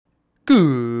Good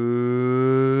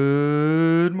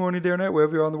morning, day or night,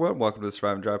 wherever you are in the world. Welcome to the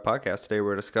Survive and Drive podcast. Today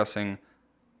we're discussing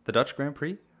the Dutch Grand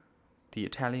Prix, the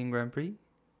Italian Grand Prix,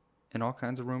 and all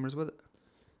kinds of rumors with it.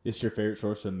 This is your favorite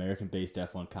source of American-based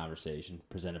F1 conversation,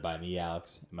 presented by me,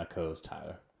 Alex, and my co-host,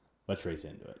 Tyler. Let's race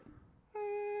into it.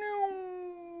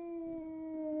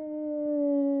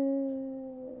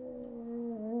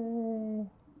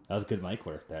 That was good mic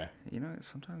work there. You know,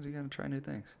 sometimes you got to try new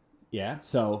things. Yeah,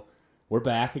 so we're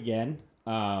back again.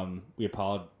 We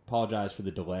apologize for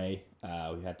the delay.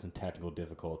 We had some technical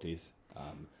difficulties.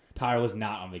 Tyler was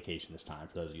not on vacation this time.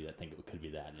 For those of you that think it could be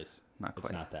that, it's Not quite.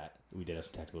 It's not that. We did have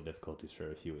some technical difficulties for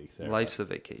a few weeks there. Life's a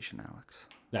vacation, Alex.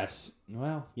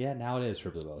 Now it is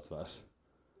for the both of us.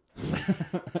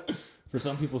 For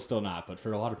some people, still not, but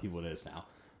for a lot of people, it is now.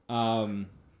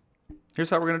 Here's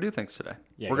how we're going to do things today.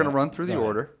 Yeah, we're going to run through the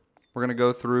order. We're going to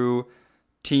go through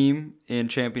team in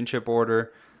championship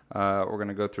order. We're going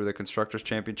to go through the Constructors'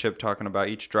 Championship, talking about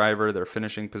each driver, their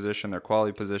finishing position, their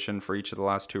quality position for each of the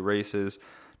last two races.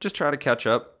 Just try to catch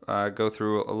up, go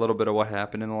through a little bit of what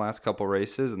happened in the last couple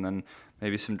races, and then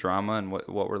maybe some drama and what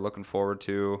we're looking forward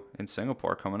to in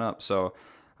Singapore coming up. So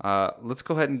let's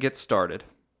go ahead and get started.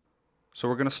 So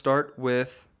we're going to start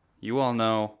with, you all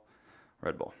know,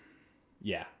 Red Bull.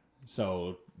 Yeah.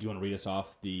 So, do you want to read us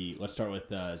off let's start with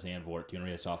Zandvoort. Do you want to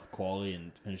read us off quality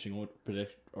and finishing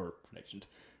predictions?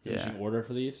 Finishing order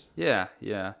for these? Yeah.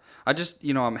 I just,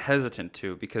 I'm hesitant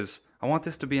to because I want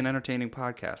this to be an entertaining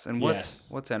podcast. And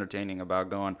what's entertaining about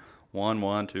going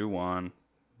 1-1, 2-1,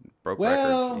 broke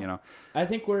records, I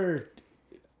think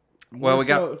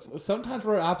sometimes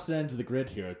we're opposite ends of the grid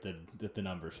here at the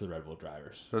numbers for the Red Bull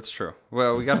drivers. That's true.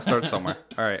 Well, we got to start somewhere.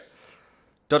 All right.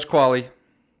 Dutch quali.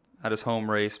 At his home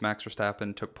race, Max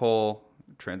Verstappen took pole,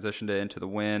 transitioned it into the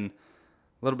win.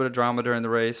 A little bit of drama during the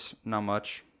race, not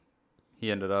much.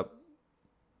 He ended up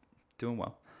doing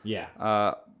well. Yeah.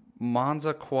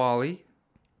 Monza quali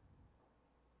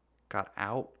got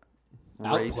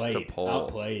outplayed to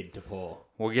pole.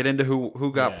 We'll get into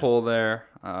who got pole there.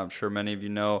 I'm sure many of you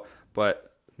know,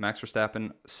 but Max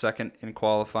Verstappen second in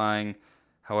qualifying.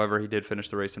 However, he did finish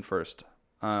the race in first.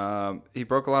 He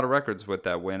broke a lot of records with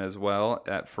that win as well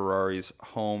at Ferrari's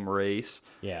home race.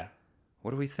 Yeah.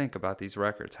 What do we think about these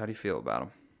records? How do you feel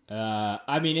about them?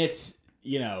 I mean, it's,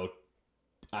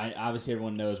 obviously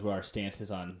everyone knows where our stance is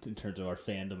in terms of our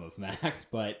fandom of Max,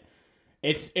 but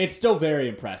it's still very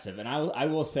impressive. And I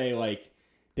will say,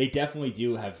 they definitely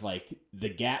do have, the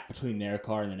gap between their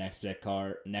car and the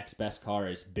next best car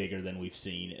is bigger than we've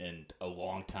seen in a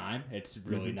long time. It's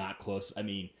really not close. I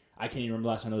mean, I can't even remember the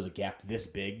last time there was a gap this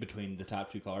big between the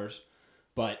top two cars.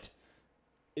 But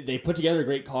they put together a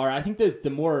great car. I think that the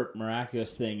more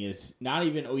miraculous thing is not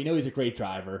even... We know he's a great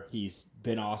driver. He's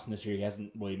been awesome this year. He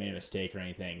hasn't really made a mistake or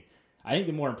anything. I think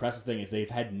the more impressive thing is they've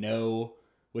had no...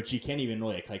 Which you can't even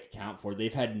really account for.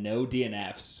 They've had no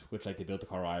DNFs, which they built the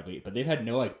car reliably. But they've had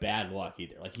no bad luck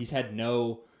either. He's had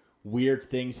no weird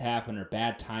things happen or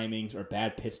bad timings or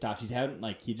bad pit stops. He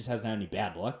just hasn't had any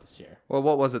bad luck this year. Well,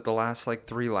 what was it? The last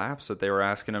 3 laps that they were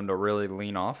asking him to really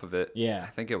lean off of it. Yeah,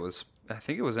 I think it was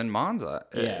in Monza.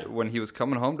 Yeah. When he was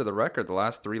coming home to the record, the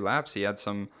last 3 laps, he had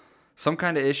some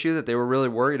kind of issue that they were really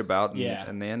worried about.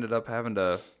 And they ended up having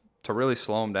to really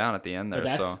slow him down at the end there.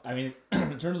 I mean,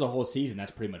 in terms of the whole season, that's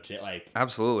pretty much it.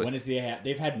 Absolutely.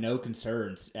 They've had no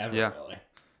concerns ever, really.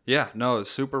 Yeah, no,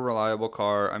 it's a super reliable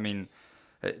car. I mean,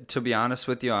 to be honest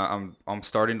with you, I'm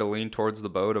starting to lean towards the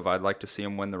boat of I'd like to see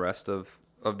him win the rest of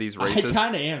these races. I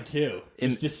kind of am too.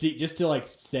 Just to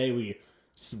say we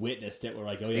witnessed it. We're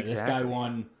like, oh yeah, This guy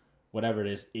won whatever it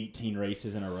is, 18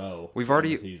 races in a row. We've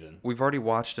already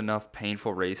watched enough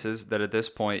painful races that at this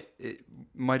point it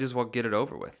might as well get it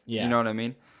over with. Yeah. You know what I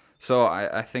mean? So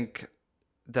I think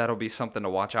that'll be something to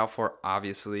watch out for.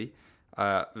 Obviously,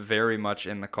 very much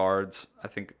in the cards. I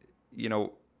think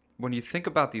when you think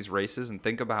about these races and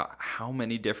think about how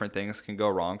many different things can go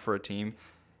wrong for a team,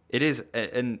 it is,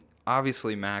 and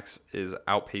obviously Max is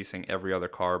outpacing every other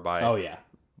car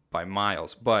by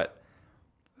miles, but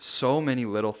so many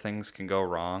little things can go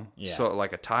wrong. Yeah. So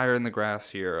like a tire in the grass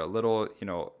here, a little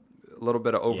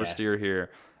bit of oversteer here,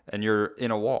 and you're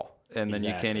in a wall, and then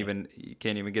you can't even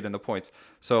get in the points.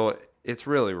 So it's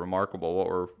really remarkable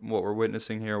what we're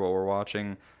witnessing here, what we're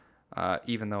watching,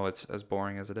 even though it's as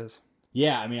boring as it is.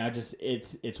 Yeah, I mean,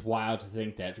 it's wild to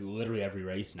think that literally every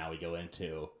race now we go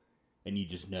into, and you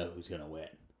just know who's gonna win.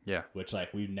 Yeah. Which I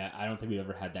don't think we've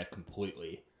ever had that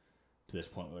completely to this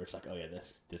point where it's like, oh yeah,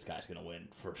 this guy's gonna win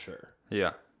for sure.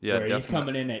 Yeah. Yeah. Where definitely. he's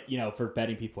coming in at for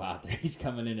betting people out there, he's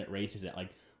coming in at races at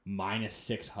minus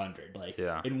 600.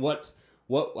 Yeah. And what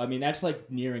I mean, that's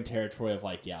nearing territory of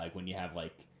when you have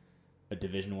a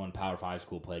Division I Power 5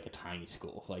 school play like a tiny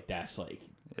school. Like that's like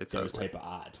It's those ugly. type of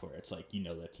odds where it's like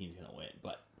that team's gonna win,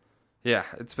 but Yeah,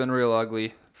 it's been real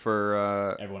ugly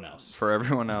for everyone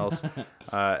else.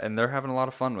 And they're having a lot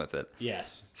of fun with it.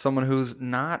 Yes. Someone who's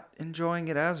not enjoying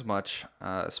it as much,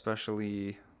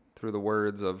 especially through the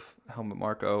words of Helmut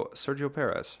Marko, Sergio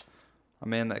Perez, a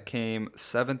man that came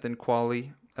 7th in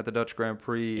quali at the Dutch Grand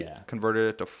Prix, converted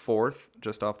it to 4th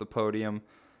just off the podium.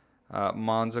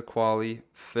 Monza quali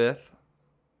 5th,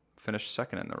 finished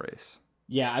 2nd in the race.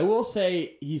 Yeah, I will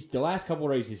say the last couple of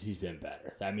races he's been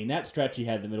better. I mean, that stretch he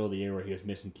had in the middle of the year where he was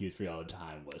missing Q3 all the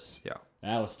time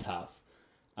that was tough.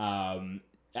 I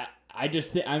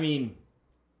mean,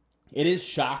 it is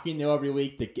shocking though every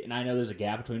week. And I know there's a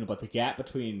gap between them, but the gap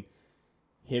between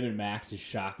him and Max is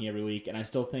shocking every week. And I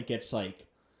still think it's like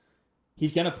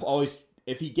he's gonna always.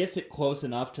 If he gets it close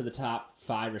enough to the top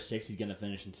 5 or 6, he's going to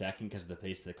finish in second because of the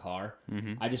pace of the car.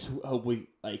 Mm-hmm. I just hope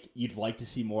you'd like to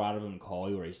see more out of him in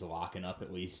quali where he's locking up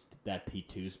at least that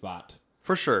P2 spot.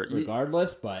 For sure.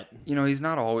 Regardless, but... he's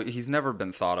never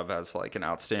been thought of as like an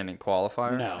outstanding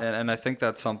qualifier. No. And I think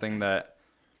that's something that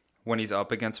when he's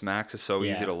up against Max is so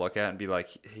easy to look at and be like,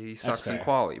 he sucks in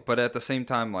quali. But at the same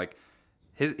time, like,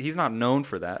 he's not known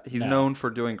for that. He's known for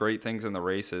doing great things in the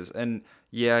races. And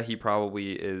yeah, he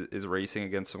probably is racing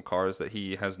against some cars that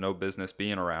he has no business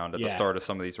being around at the start of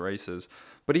some of these races.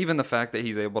 But even the fact that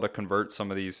he's able to convert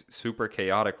some of these super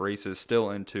chaotic races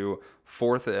still into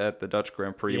 4th at the Dutch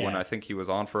Grand Prix when I think he was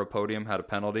on for a podium, had a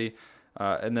penalty.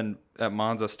 And then at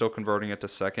Monza, still converting it to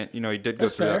 2nd. He did go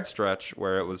through that stretch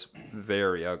where it was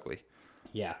very ugly.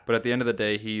 Yeah. But at the end of the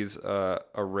day, he's a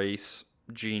race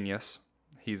genius.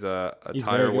 He's a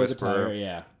tire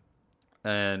whisperer.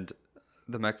 And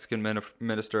the Mexican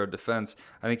Minister of Defense,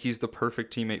 I think he's the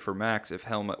perfect teammate for Max if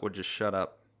Helmut would just shut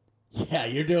up. Yeah,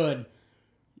 you're doing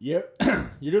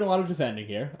a lot of defending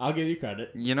here. I'll give you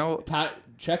credit.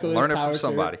 Checo is learn it from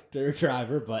somebody.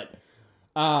 Driver, but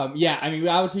I mean, we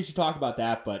obviously should talk about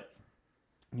that. But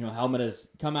Helmut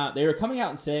has come out. They were coming out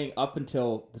and saying up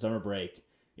until the summer break,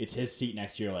 it's his seat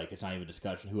next year. Like it's not even a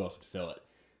discussion. Who else would fill it?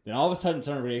 Then all of a sudden,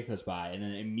 summer break goes by, and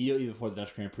then immediately before the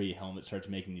Dutch Grand Prix, Helmut starts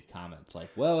making these comments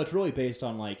like, "Well, it's really based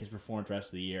on like his performance the rest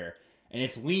of the year," and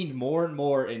it's leaned more and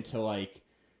more into like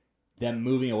them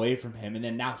moving away from him. And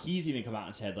then now he's even come out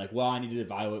and said like, "Well, I need to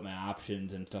evaluate my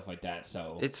options and stuff like that."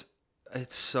 So it's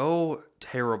so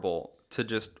terrible to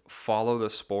just follow the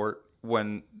sport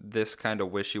when this kind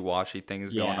of wishy-washy thing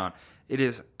is going on. It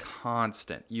is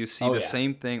constant. You see the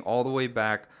same thing all the way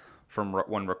back. From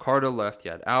when Ricciardo left,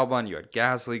 you had Albon, you had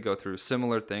Gasly go through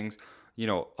similar things,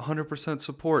 100%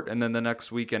 support. And then the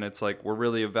next weekend, it's like, we're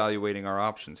really evaluating our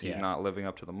options. He's not living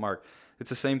up to the mark. It's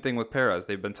the same thing with Perez.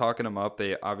 They've been talking him up.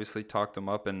 They obviously talked him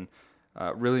up and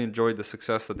really enjoyed the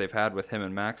success that they've had with him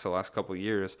and Max the last couple of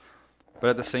years. But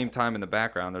at the same time, in the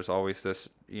background, there's always this,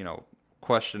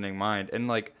 questioning mind. And,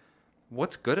 like,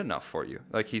 what's good enough for you?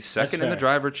 Like, he's second in the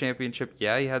driver championship.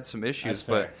 Yeah, he had some issues,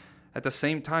 but... At the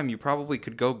same time, you probably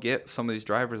could go get some of these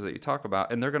drivers that you talk about,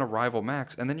 and they're going to rival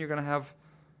Max, and then you're going to have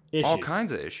all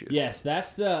kinds of issues. Yes,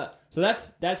 that's a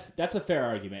fair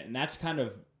argument, and that's kind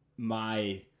of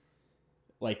my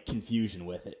confusion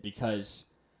with it because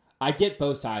I get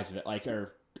both sides of it.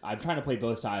 I'm trying to play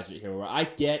both sides of it here, where I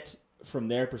get from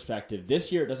their perspective.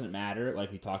 This year it doesn't matter,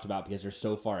 like we talked about, because they're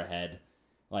so far ahead.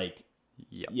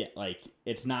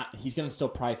 It's not. He's gonna still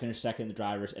probably finish second in the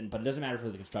drivers, but it doesn't matter for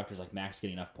the constructors. Like Max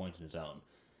getting enough points in his own.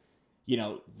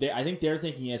 I think their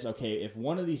thinking is okay. If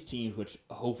one of these teams, which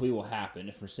hopefully will happen,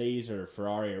 if Mercedes or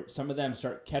Ferrari or some of them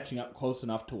start catching up close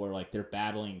enough to where they're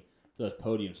battling for those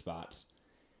podium spots,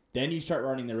 then you start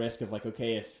running the risk of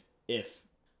if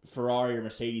Ferrari or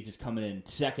Mercedes is coming in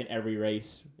second every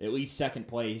race, at least second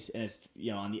place, and it's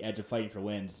on the edge of fighting for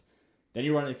wins, then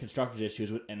you're running constructors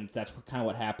issues, and that's kind of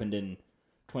what happened in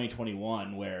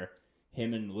 2021, where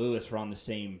him and Lewis were on the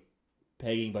same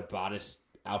pegging, but Bottas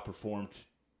outperformed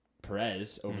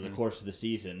Perez over the course of the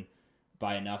season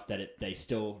by enough that they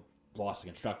still lost the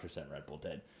constructors that Red Bull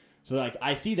did. So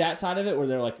I see that side of it where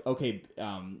they're like, okay,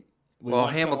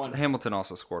 Hamilton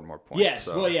also scored more points. Yes,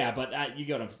 so. well, yeah, but you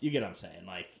get what I'm saying.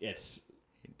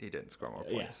 He didn't score more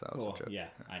points. Yeah, that was a joke. Yeah,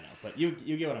 I know, but you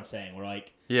get what I'm saying. We're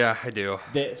yeah, I do.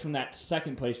 From that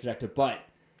second place perspective, but.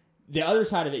 The other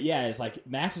side of it, is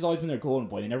Max has always been their golden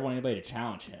boy. They never want anybody to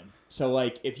challenge him. So,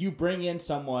 if you bring in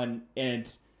someone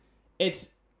and it's,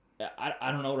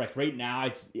 I don't know, right now,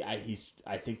 I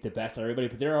think the best of everybody,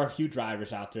 but there are a few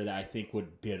drivers out there that I think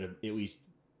would be able to at least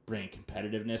bring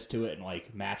competitiveness to it and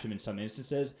match him in some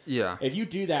instances. Yeah. If you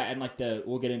do that and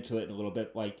we'll get into it in a little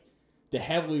bit, the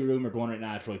heavily rumored one right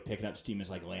now that's really picking up steam is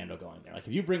like Lando going there. Like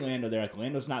if you bring Lando there, like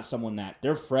Lando's not someone that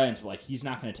they're friends, but like he's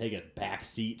not going to take a back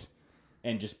seat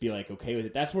and just be like okay with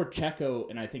it. That's where Checo,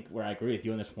 and I think where I agree with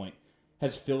you on this point,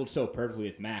 has filled so perfectly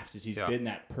with Max is he's been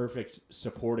that perfect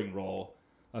supporting role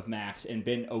of Max and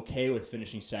been okay with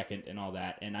finishing second and all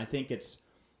that. And I think it's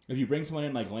if you bring someone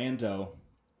in like Lando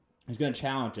who's going to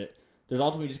challenge it, there's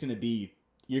ultimately just going to be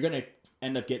you're going to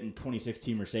end up getting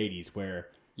 2016 Mercedes where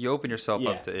you open yourself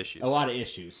up to issues. A lot of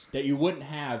issues that you wouldn't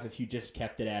have if you just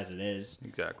kept it as it is.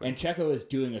 Exactly. And Checo is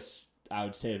doing I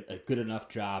would say, a good enough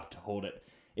job to hold it.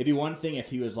 It'd be one thing if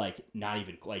he was like not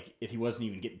even like if he wasn't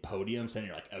even getting podiums, then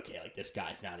you're like, okay, like this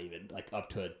guy's not even like up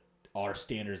to our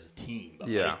standards as a team. But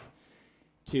like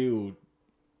to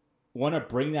want to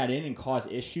bring that in and cause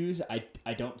issues,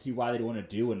 I don't see why they'd want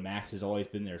to do when Max has always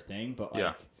been their thing. But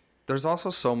like, there's also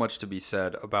so much to be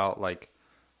said about like.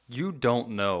 You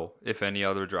don't know if any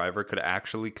other driver could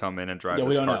actually come in and drive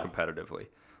this car competitively.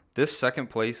 This second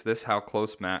place, how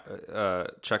close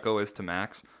Checo is to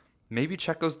Max, maybe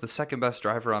Checo's the second best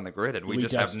driver on the grid, and we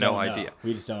just have no idea.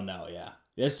 We just don't know, yeah.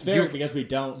 It's fair because we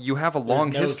don't. You have a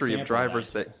long history of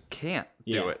drivers that can't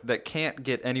do it, that can't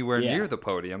get anywhere near the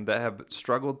podium, that have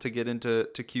struggled to get into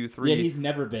Q3. Yeah, he's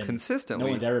never been consistently.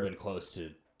 No one's ever been close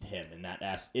to him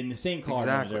in the same car.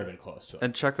 No one's ever been close to him.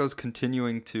 And Checo's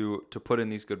continuing to put in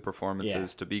these good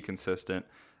performances to be consistent.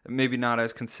 Maybe not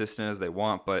as consistent as they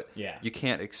want, but you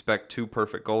can't expect two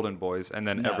perfect golden boys and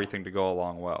then everything to go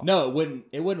along well. No,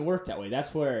 it wouldn't work that way.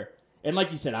 That's where, and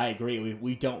like you said, I agree.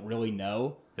 We don't really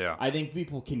know. Yeah. I think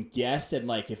people can guess, and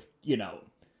like if you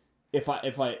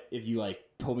like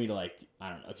told me to like I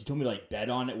don't know if you told me to like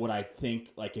bet on it, what I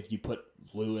think like if you put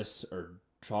Lewis or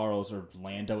Charles or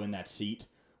Lando in that seat.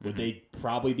 Would they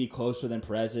probably be closer than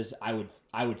Perez's? I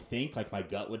would think, like my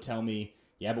gut would tell me,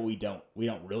 yeah, but we don't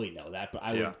really know that. But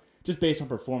I would just based on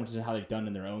performances and how they've done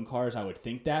in their own cars, I would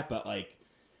think that. But like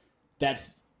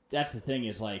that's the thing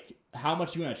is like how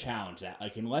much you want to challenge that.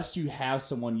 Like unless you have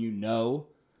someone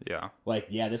like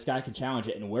this guy can challenge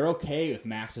it, and we're okay if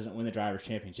Max doesn't win the drivers'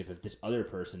 championship if this other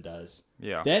person does.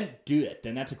 Yeah. Then do it.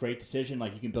 Then that's a great decision.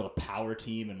 Like you can build a power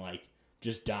team and like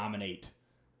just dominate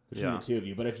between the two of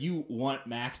you. But if you want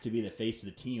Max to be the face of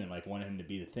the team and like want him to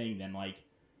be the thing, then like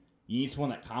you need someone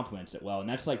that complements it well. And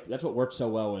that's what worked so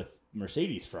well with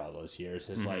Mercedes for all those years.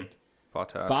 Is like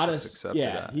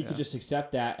Bottas he could just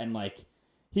accept that, and like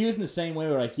he was in the same way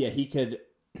where like he could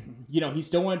he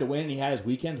still wanted to win, and he had his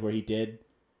weekends where he did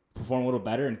perform a little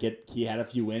better and he had a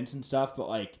few wins and stuff, but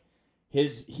like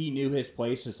he knew his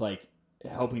place is like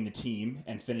helping the team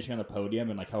and finishing on the podium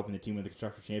and like helping the team win the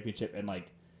Constructors' Championship, and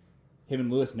like him and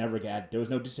Lewis there was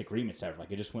no disagreements ever.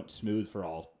 Like it just went smooth for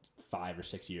all 5 or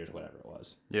 6 years, whatever it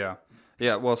was. Yeah.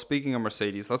 Well, speaking of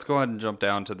Mercedes, let's go ahead and jump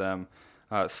down to them.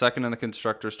 Second in the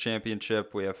Constructors'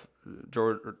 Championship, we have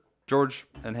George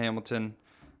and Hamilton.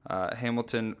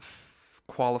 Hamilton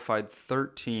qualified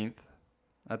 13th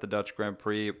at the Dutch Grand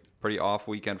Prix. Pretty off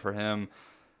weekend for him.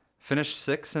 Finished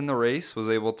 6th in the race. Was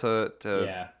able to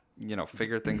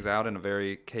figure things out in a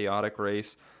very chaotic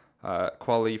race.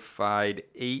 Qualified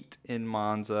 8th in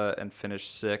Monza and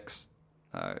finished 6th.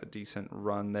 A decent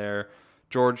run there.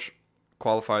 George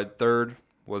qualified 3rd,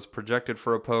 was projected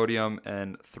for a podium,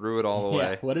 and threw it all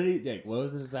away. What did he think? What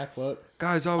was his exact quote?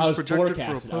 Guys, I was projected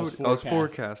for a podium. I was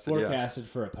forecasted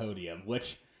for a podium,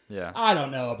 which I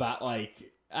don't know about.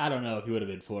 Like, I don't know if he would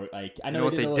have been for. Like, I know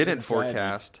what they didn't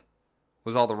forecast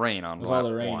was all the rain on. Was all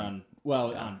the rain on?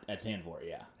 Well, at Zandvoort,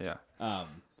 yeah.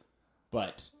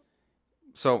 But.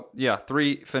 So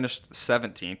 3 finished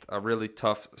 17th. A really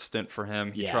tough stint for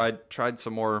him. He tried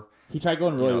some more. He tried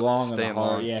going really long on the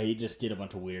hard. Yeah, he just did a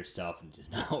bunch of weird stuff and just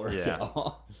not work at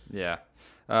all. Yeah,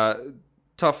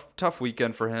 tough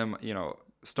weekend for him.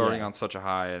 Starting on such a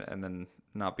high and then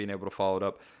not being able to follow it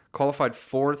up. Qualified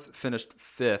 4th, finished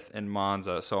 5th in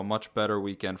Monza. So a much better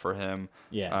weekend for him.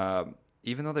 Yeah.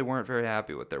 Even though they weren't very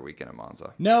happy with their weekend in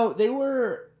Monza. No, they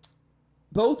were.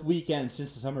 Both weekends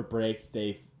since the summer break,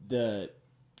 they've been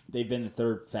the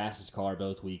 3rd fastest car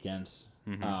both weekends.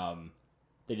 Mm-hmm.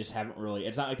 They just haven't really.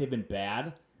 It's not like they've been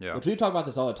bad. Yeah. Which we talk about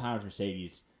this all the time with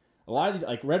Mercedes. A lot of these,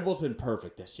 like Red Bull's been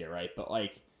perfect this year, right? But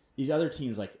like these other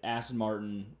teams, like Aston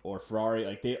Martin or Ferrari,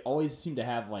 like they always seem to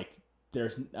have like they're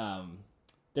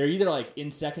either like in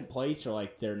second place or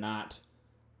like they're not,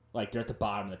 like they're at the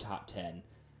bottom of the top 10.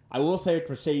 I will say with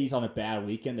Mercedes on a bad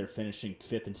weekend, they're finishing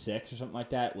 5th and 6th or something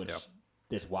like that, which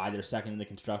is why they're second in the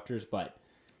constructors, but.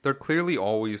 They're clearly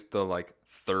always the like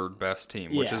third best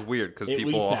team, which is weird because At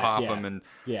people least will that's, hop yeah. them. And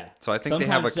Yeah. so I think Sometimes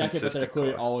they have a second, consistent but they're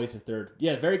clearly car. always a third.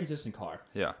 Yeah, very consistent car.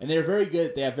 Yeah. And they're very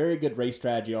good. They have very good race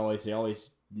strategy always. They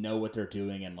always know what they're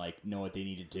doing and like know what they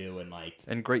need to do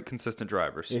and great consistent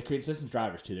drivers. They're consistent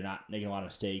drivers too. They're not making a lot of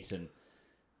mistakes and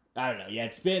I don't know. Yeah,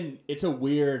 it's a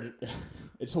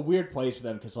weird place for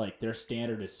them because like their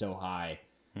standard is so high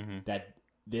that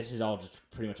this is all just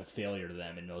pretty much a failure to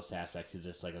them in most aspects. It's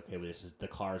just like, okay, well, the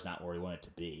car is not where we want it to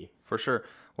be. For sure.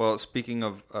 Well, speaking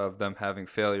of them having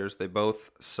failures, they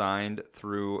both signed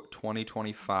through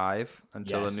 2025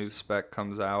 until the new spec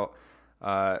comes out,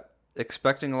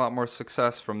 expecting a lot more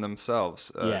success from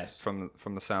themselves. From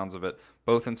the sounds of it,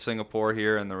 both in Singapore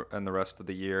here and the rest of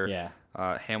the year. Yeah.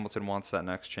 Hamilton wants that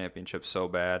next championship so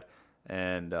bad,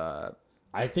 and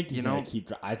I think he's gonna keep.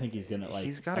 I think he's gonna like.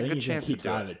 He's got a good chance to keep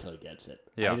driving until he gets it.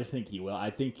 Yeah. I just think he will. I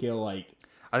think he'll like.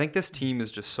 I think this team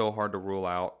is just so hard to rule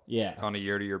out. Yeah. On a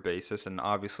year-to-year basis, and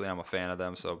obviously I'm a fan of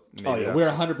them. So we're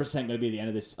 100% gonna be at the end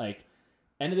of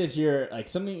this year. Like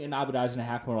something in Abu Dhabi is gonna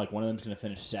happen where like one of them's gonna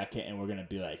finish second, and we're gonna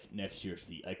be like next year's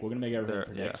we're gonna make everything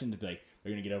predictions. Be like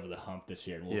they're gonna get over the hump this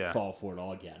year, and we'll fall for it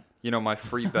all again. My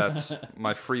free bets, in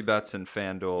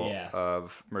FanDuel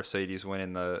of Mercedes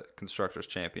winning the Constructors'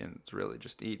 Champions really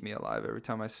just eat me alive every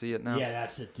time I see it now. Yeah,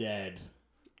 that's a dead.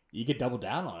 You could double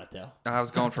down on it though. I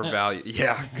was going for value.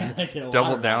 Yeah,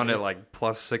 double down at like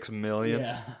plus $6 million.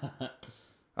 Yeah.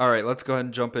 All right, let's go ahead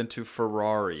and jump into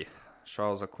Ferrari.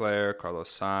 Charles Leclerc, Carlos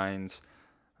Sainz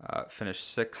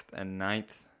finished 6th and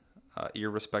 9th,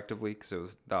 irrespectively, because it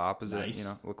was the opposite.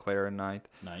 Nice. Leclerc in 9th.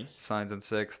 Nice. Sainz in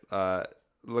 6th.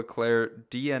 Leclerc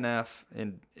DNF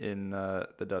in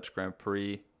the Dutch Grand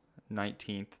Prix,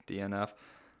 19th DNF.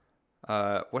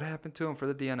 What happened to him for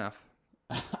the DNF?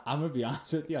 I'm gonna be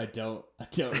honest with you. I don't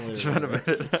really It's been a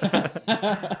minute.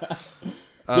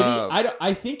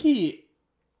 I think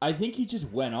he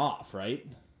just went off, right?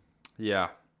 Yeah.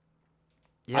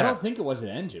 I don't think it was an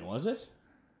engine, was it?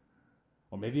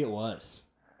 Or maybe it was.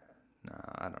 No,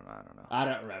 I don't know. I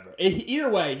don't remember. Either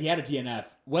way, he had a DNF.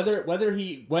 Whether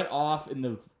he went off and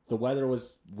the weather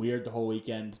was weird the whole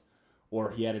weekend,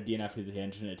 or he had a DNF with the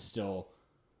engine, it's still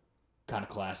kind of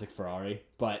classic Ferrari.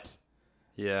 But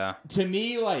yeah, to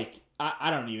me, like I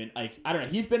don't know.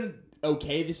 He's been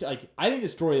okay this. Like I think the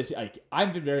story is like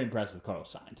I've been very impressed with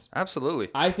Carlos Sainz. Absolutely.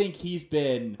 I think he's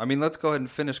been. I mean, let's go ahead and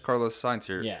finish Carlos Sainz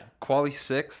here. Yeah. Quali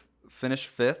 6th,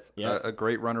 finished 5th. Yep. A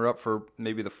great runner-up for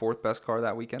maybe the 4th best car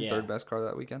that weekend, Yeah. 3rd best car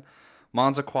that weekend.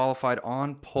 Monza qualified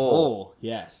on pole.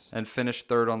 Yes. And finished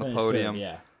 3rd on the podium. 3rd,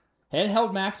 yeah. And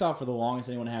held Max off for the longest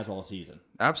anyone has all season.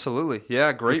 Absolutely.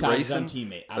 Yeah, great Besides racing. his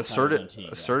own teammate.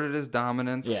 Asserted his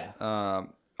dominance. Yeah.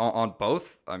 On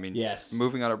both. I mean, yes.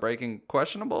 Moving on to braking,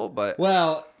 questionable, but...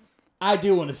 Well, I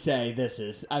do want to say this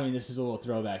is a little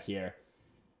throwback here.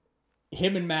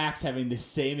 Him and Max having the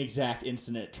same exact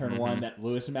incident at turn 1 that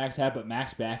Lewis and Max had, but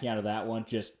Max backing out of that one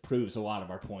just proves a lot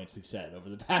of our points we've said over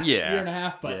the past year and a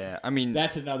half. But I mean,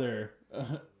 that's another...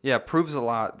 proves a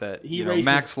lot that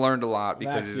Max learned a lot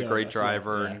because he's a great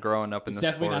driver and growing up in the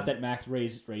sport. Definitely not that Max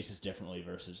races differently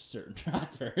versus certain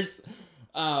drivers.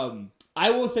 I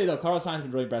will say though, Carlos Sainz has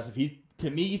been really impressive. To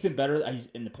me, he's been better. He's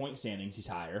in the point standings. He's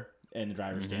higher in the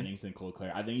driver's standings than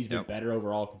Leclerc. I think he's been better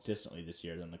overall consistently this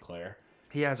year than Leclerc.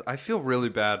 He has. I feel really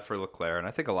bad for Leclerc, and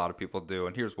I think a lot of people do.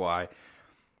 And here's why: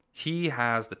 he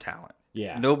has the talent.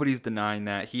 Yeah, nobody's denying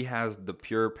that. He has the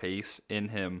pure pace in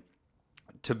him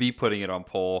to be putting it on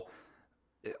pole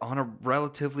on a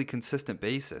relatively consistent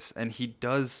basis, and he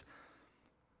does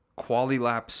quali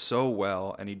laps so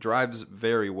well, and he drives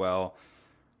very well.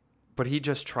 But he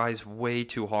just tries way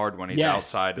too hard when he's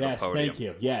outside of the podium. Thank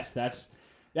you. Yes, that's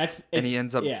and he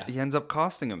ends up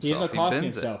costing himself. He ends up costing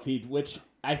himself. Which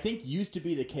I think used to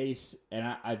be the case, and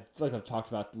I feel like we talked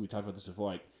about this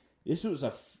before. Like this was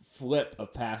a flip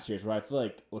of past years where I feel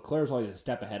like Leclerc was always a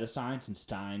step ahead of Sainz, and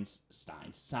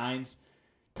Sainz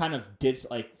kind of did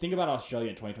like think about Australia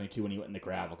in 2022 when he went in the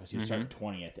gravel because he was starting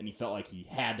 20th, and he felt like he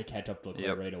had to catch up to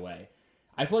Leclerc right away.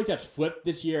 I feel like that's flipped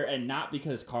this year, and not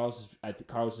because Carlos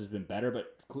has been better,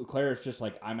 but Leclerc is just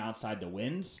like I'm outside the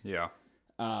wins. Yeah.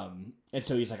 And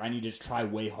so he's like, I need to just try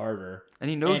way harder. And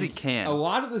he knows he can. A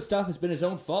lot of the stuff has been his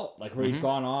own fault, like where he's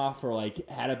gone off or like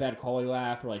had a bad quali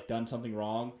lap or like done something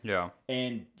wrong. Yeah.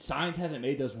 And Sainz hasn't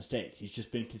made those mistakes. He's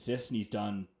just been consistent. He's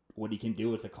done what he can do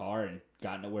with the car and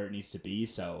gotten it where it needs to be.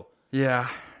 So yeah,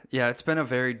 it's been a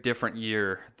very different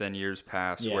year than years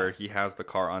past where he has the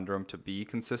car under him to be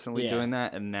consistently doing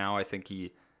that, and now I think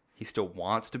he still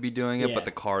wants to be doing it, but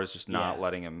the car is just not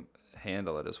letting him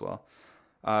handle it as well.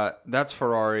 That's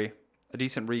Ferrari. A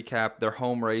decent recap. Their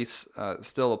home race,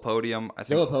 still a podium. I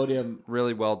think a podium.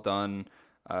 Really well done.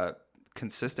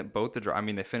 consistent. Both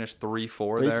they finished 3-4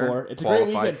 3-4. there. It's a great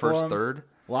weekend qualified for first, them. third.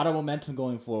 A lot of momentum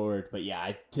going forward. But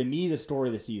yeah, to me, the story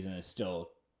of the season is still,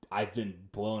 I've been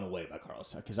blown away by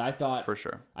Carlos because I thought, For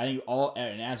sure. I think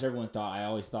and as everyone thought, I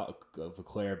always thought of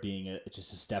Leclerc being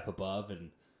just a step above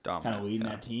and Dominant, kind of leading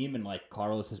that team, and like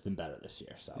Carlos has been better this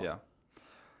year. So yeah.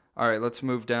 All right, let's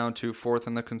move down to fourth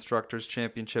in the Constructors'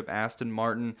 Championship, Aston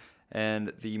Martin,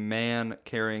 and the man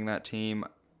carrying that team,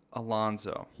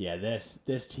 Alonso. Yeah, this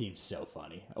team's so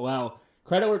funny. Well,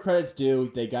 credit where credit's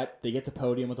due. They get the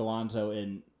podium with Alonso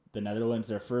in the Netherlands,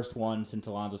 their first one since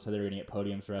Alonso said they were going to get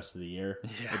podiums the rest of the year.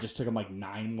 Yeah. It just took him like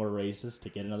 9 more races to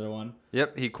get another one.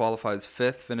 Yep, he qualifies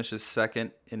 5th, finishes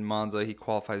 2nd in Monza. He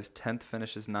qualifies 10th,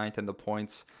 finishes 9th in the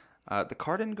points. The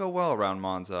car didn't go well around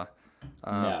Monza.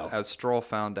 No. As Stroll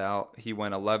found out, he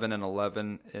went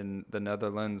 11-11 in the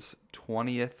Netherlands,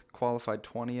 20th, qualified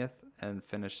 20th, and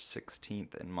finished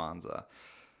 16th in Monza.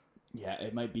 Yeah,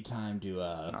 it might be time to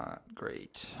not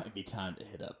great. Might be time to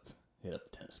hit up the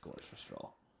tennis courts for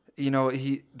Stroll.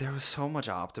 There was so much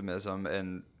optimism,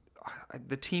 and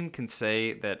the team can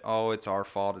say that, oh, it's our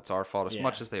fault as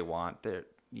much as they want.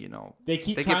 They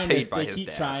keep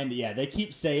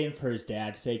saying for his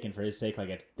dad's sake and for his sake,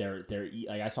 like they're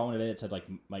like I saw one today that said like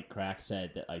Mike Crack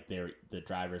said that like the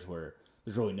drivers were,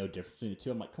 there's really no difference between the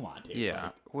two. I'm like, come on, dude. Yeah,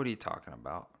 like, what are you talking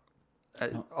about?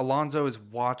 Alonso is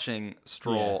watching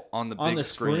Stroll on the big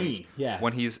screen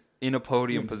when he's in a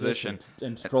podium position.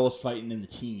 And Stroll's fighting in the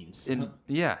teens.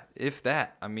 If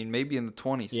that. I mean, maybe in the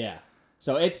 20s. Yeah.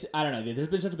 So I don't know. There's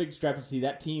been such a big discrepancy.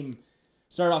 That team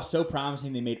started off so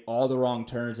promising. They made all the wrong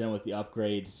turns in with the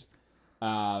upgrades.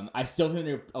 I still think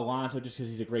they're Alonso just because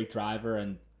he's a great driver,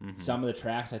 and some of the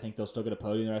tracks I think they'll still get a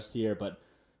podium the rest of the year, but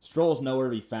Stroll's nowhere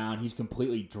to be found. He's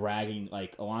completely dragging,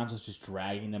 like, Alonso's just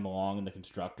dragging them along in the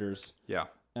constructors. Yeah.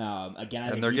 Again, I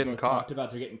think they're getting caught. Talked about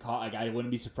they're getting caught. Like, I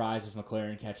wouldn't be surprised if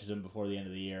McLaren catches them before the end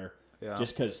of the year. Yeah.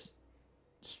 Just because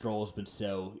Stroll's been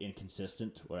so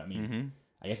inconsistent.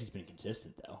 I guess he's been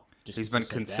consistent, though. He's been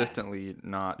consistently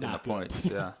not in the points.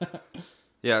 Yeah.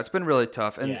 Yeah, it's been really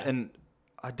tough. And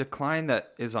a decline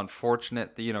that is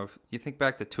unfortunate. You think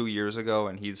back to 2 years ago,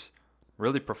 and he's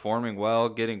really performing well,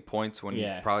 getting points when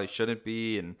he probably shouldn't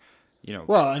be, and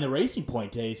Well, in the Racing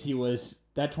Point days, he was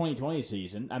that 2020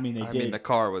 season. The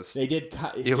car was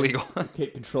illegal.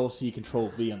 Hit Control C, Control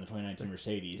V on the 2019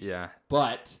 Mercedes. Yeah,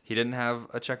 but he didn't have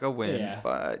a Checo win. Yeah.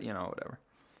 But whatever.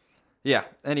 Yeah.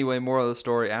 Anyway, moral of the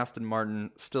story: Aston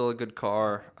Martin still a good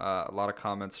car. A lot of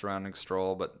comments surrounding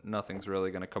Stroll, but nothing's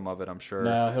really going to come of it, I'm sure.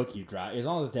 No, he'll keep driving as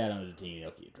long as his dad owns the team. He'll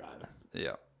keep driving.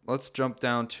 Yeah. Let's jump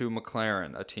down to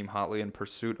McLaren, a team hotly in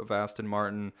pursuit of Aston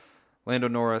Martin. Lando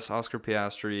Norris, Oscar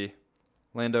Piastri.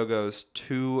 Lando goes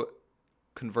 2,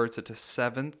 converts it to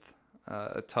 7th.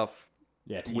 A tough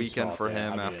weekend for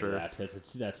him after.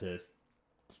 That's a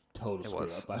total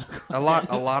screw up. a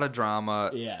lot of drama.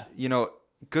 Yeah.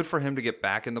 Good for him to get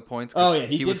back in the points. Oh yeah,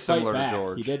 he was similar to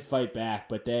George. He did fight back,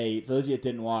 but for those of you that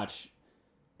didn't watch,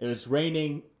 it was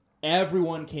raining.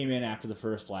 Everyone came in after the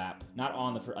first lap, not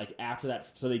on the first, like after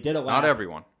that. So they did a lap. Not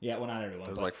everyone. Yeah, well, not everyone.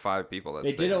 There was like 5 people that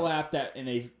they did a lap and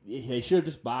they should have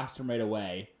just boxed him right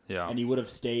away. Yeah, and he would have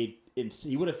stayed in.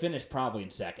 He would have finished probably in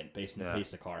second based on the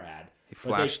pace the car had. He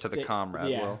flashed to the comrade.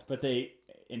 Yeah, but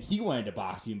he wanted to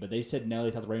box him, but they said no.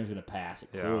 They thought the rain was going to pass.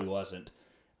 It clearly wasn't.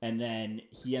 And then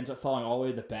he ends up falling all the way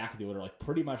to the back of the order, like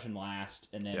pretty much in last,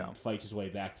 and then fights his way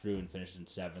back through and finishes in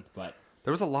 7th. But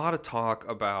there was a lot of talk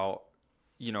about,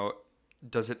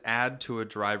 does it add to a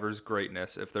driver's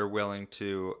greatness if they're willing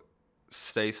to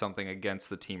say something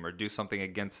against the team or do something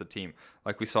against the team,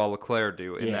 like we saw Leclerc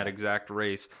do in that exact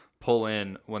race, pull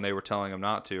in when they were telling him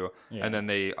not to, and then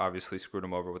they obviously screwed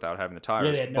him over without having the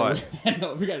tires. Yeah,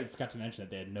 we forgot to mention that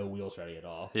they had no wheels ready at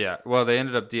all. Yeah, well, they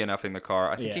ended up DNFing the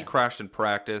car. I think he crashed in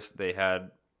practice. They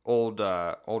had old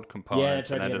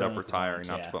components and ended up retiring,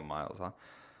 not to put miles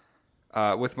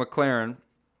on. With McLaren,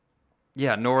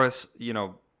 Norris,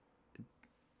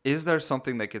 is there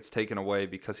something that gets taken away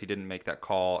because he didn't make that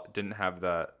call, didn't have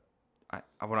the,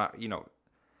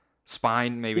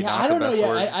 spine, maybe not the best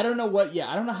word? I don't know what,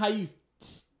 I don't know how you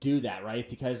do that, right?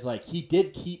 Because, like, he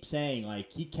did keep saying,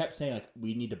 like,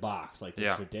 we need to box. Like,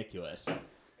 this is ridiculous.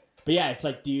 But, it's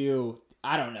like,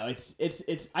 I don't know. It's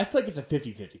I feel like it's a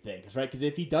 50-50 thing, because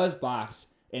if he does box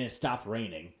and it stopped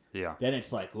raining, then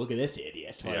it's like, look at this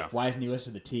idiot. Like, why isn't he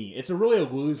listening to the team? It's a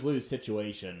lose-lose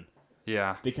situation.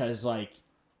 Yeah. Because, like,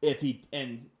 if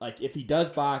he does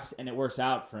box and it works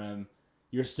out for him,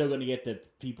 you're still going to get the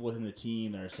people within the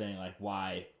team that are saying, like,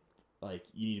 why, like,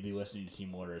 you need to be listening to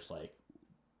team orders, like,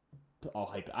 all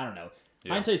hype. I don't know.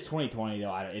 Hindsight's 20/20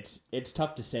 though. It's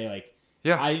tough to say, like,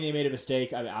 Yeah. I think they made a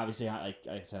mistake. I mean, obviously, like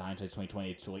I said, hindsight's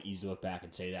 2020. It's really easy to look back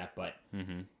and say that, but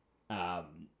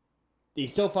they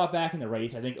still fought back in the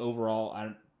race. I think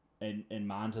overall, in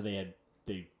Monza, they had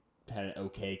an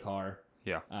okay car.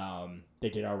 Yeah. They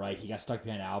did all right. He got stuck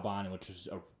behind Albon, which was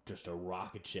just a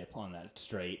rocket ship on that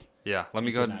straight. Yeah, let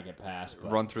me go ahead and get past,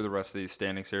 run through the rest of these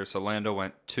standings here. So Lando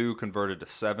went 2, converted to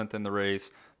 7th in the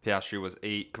race. Piastri was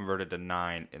 8, converted to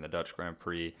 9 in the Dutch Grand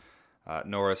Prix.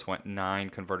 Norris went 9,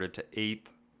 converted to 8th.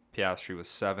 Piastri was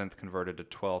 7th, converted to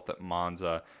 12th at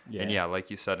Monza. Yeah. And like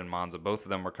you said in Monza, both of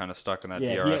them were kind of stuck in that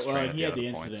DRS train. He had the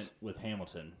incident with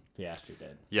Hamilton. Piastri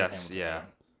did. Yes, yeah.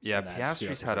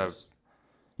 Piastri's had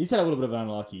He's had a little bit of an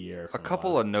unlucky year. A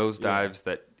couple of nosedives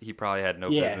that he probably had no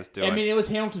business doing. I mean, it was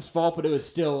Hamilton's fault, but it was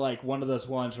still like one of those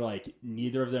ones where like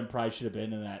neither of them probably should have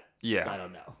been in that. Yeah. I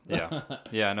don't know.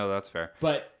 Yeah, no, that's fair.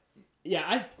 But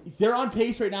they're on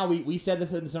pace right now. We said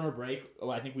this in the summer break.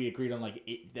 I think we agreed on like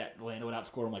that Lando would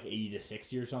outscore him like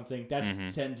 80-60 or something.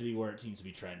 That's tends to be where it seems to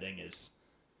be trending is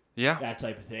that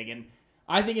type of thing. And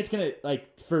I think it's gonna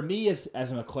like for me as a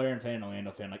McLaren fan and a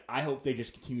Lando fan, like I hope they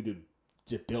just continue to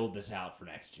build this out for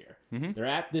next year. They're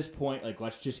at this point, like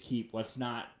let's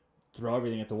not throw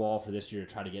everything at the wall for this year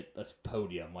to try to get a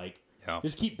podium. Like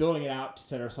just keep building it out to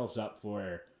set ourselves up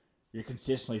for you're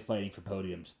consistently fighting for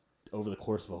podiums over the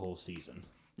course of a whole season.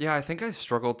 Yeah, I think I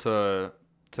struggle to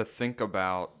think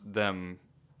about them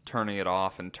turning it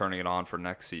off and turning it on for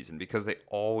next season because they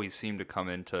always seem to come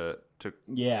into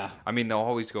I mean, they'll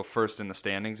always go first in the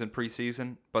standings in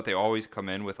preseason, but they always come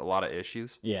in with a lot of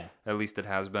issues. Yeah. At least it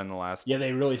has been the last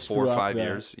they really 4 or 5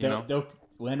 years. Lando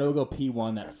will go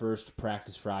P1 that first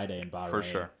practice Friday in Bahrain. For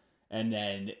sure. And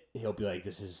then he'll be like,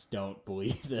 don't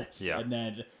believe this. Yeah. And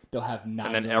then they'll have 9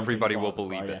 And then everybody will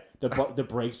believe it. Yeah. The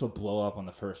brakes will blow up on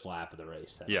the first lap of the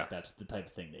race. That's the type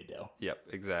of thing they do. Yep,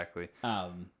 exactly.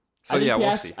 So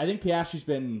we'll see. I think Piastri's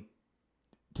been,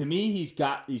 to me, he's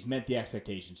met the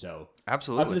expectation. So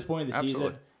absolutely, up to this point in the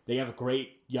season, they have a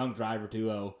great young driver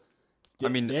duo.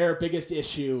 Their biggest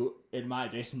issue,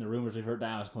 based on the rumors we've heard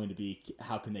now, is going to be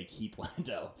how can they keep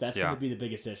Lando. That's going to be the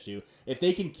biggest issue. If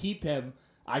they can keep him,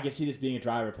 I can see this being a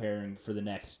driver pairing for the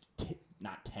next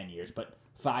not 10 years, but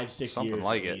 5-6 years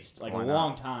like at least, like a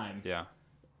long time. Yeah.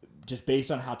 Just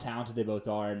based on how talented they both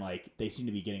are, and like they seem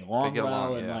to be getting along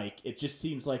well, and like it just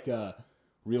seems like a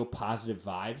real positive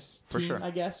vibes team, sure.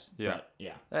 I guess. Yeah, but,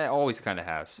 yeah. It always kind of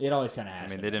has. It always kind of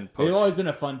has. I mean, they've always been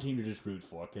a fun team to just root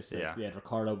for because they had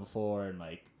Ricardo before, and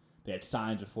like they had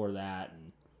Sainz before that,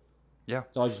 and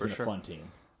it's always just been a fun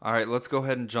team. All right, let's go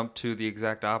ahead and jump to the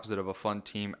exact opposite of a fun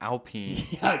team, Alpine.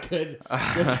 Good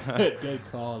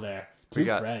call there.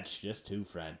 Just too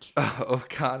French.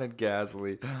 Ocon and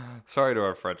Gasly. Sorry to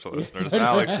our French listeners.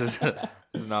 Alex is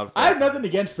not. I have nothing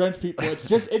against French people.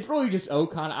 It's really just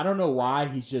Ocon. I don't know why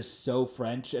he's just so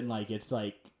French and like it's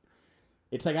like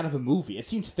out of a movie. It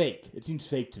seems fake. It seems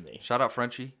fake to me. Shout out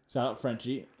Frenchie. Shout out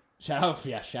Frenchie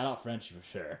for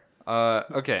sure.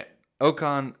 Okay.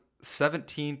 Ocon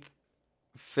 17th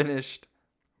finished.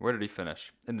 Where did he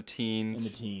finish? In the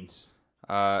teens.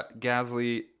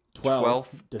 Gasly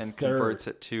 12th and converts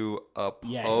it to a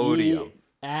podium. He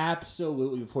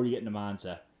absolutely, before you get into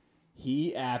Monza,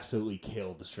 he absolutely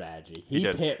killed the strategy. He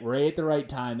pit right at the right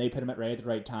time. They pit him right at the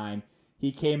right time.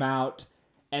 He came out,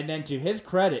 and then to his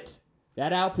credit,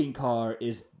 that Alpine car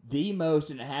is the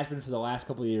most, and it has been for the last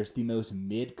couple of years, the most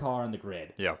mid car on the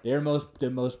grid. Yeah, they've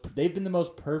been the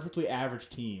most perfectly average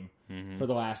team for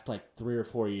the last like 3 or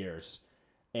 4 years.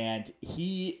 And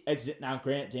now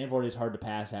granted, Zandvoort is hard to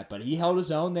pass at, but he held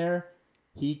his own there.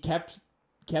 He kept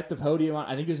the podium on.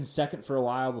 I think he was in second for a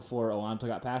while before Alonso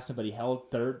got past him, but he held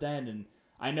third then. And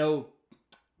I know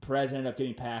Perez ended up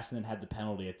getting past and then had the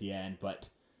penalty at the end, but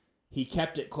he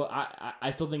kept it close. I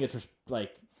still think it's just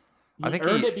like he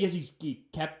earned it because he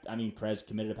kept. I mean, Perez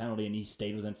committed a penalty and he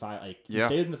stayed within stayed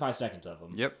within the 5 seconds of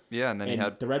him. Yep. Yeah, and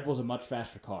then the Red Bull's a much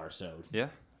faster car, so yeah.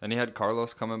 And he had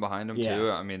Carlos coming behind him, too.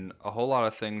 I mean, a whole lot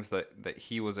of things that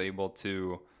he was able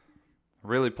to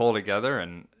really pull together.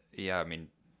 And,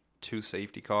 2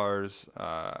 safety cars. We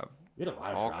had a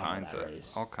lot of drama in that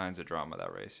race. All kinds of drama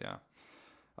that race, yeah.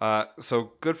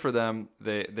 So good for them.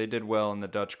 They did well in the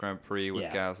Dutch Grand Prix with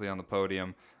Gasly on the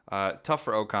podium. Tough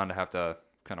for Ocon to have to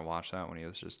kind of watch that when he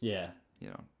was just,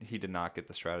 he did not get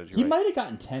the strategy right. He might have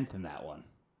gotten 10th in that one.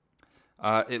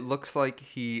 It looks like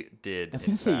he did. I was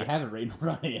going to say, you have it right in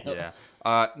front of you. Yeah.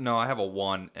 No, I have a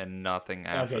 1 and nothing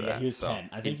after that. Okay, he was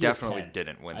 10. I think he definitely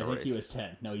didn't win the race. I think he was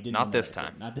 10. No, he didn't. Not this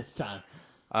time. Not this time.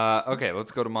 Okay,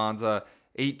 let's go to Monza.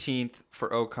 18th for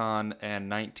Ocon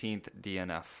and 19th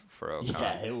DNF for Ocon.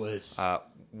 Yeah, it was.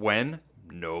 When?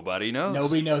 Nobody knows.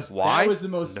 Nobody knows. Why? That was the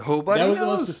most. Nobody That was knows.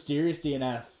 the most mysterious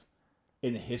DNF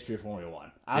in the history of Formula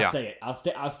One. I'll say it. I'll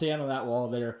stay on that wall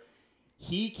there.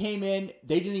 He came in.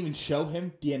 They didn't even show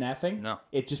him DNFing. No.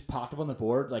 It just popped up on the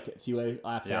board like a few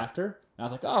laps after. And I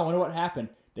was like, oh, I wonder what happened.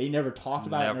 They never talked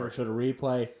about it. Never showed a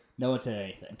replay. No one said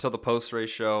anything. Until the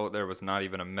post-race show, there was not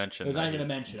even a mention. There was not even a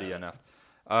mention DNF.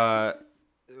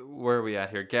 Where are we at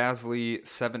here? Gasly,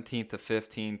 17th to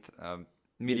 15th.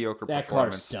 Mediocre that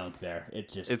performance. Car stunk there. It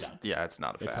just stunk. Yeah, it's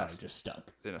not a The fast. car just stunk.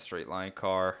 In a straight line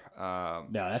car. No,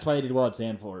 that's why they did well at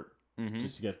Zandvoort.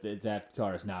 Just because that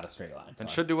car is not a straight line car. And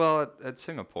should do well at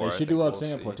Singapore. They should do well at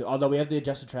Singapore, too. Although we have the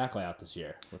adjusted track layout this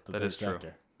year. With the That is true.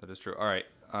 That is true. All right,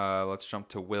 let's jump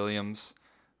to Williams.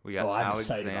 We got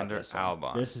Alexander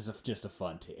Albon. This is just a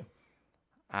fun team.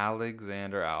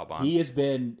 Alexander Albon. He has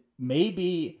been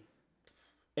maybe,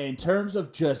 in terms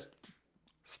of just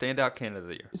standout candidate of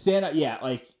the year. Standout, yeah.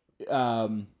 Like,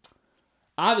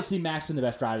 obviously Max been the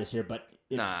best driver this year, but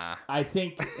I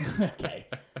think okay.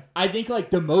 I think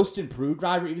like the most improved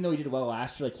driver, even though he did well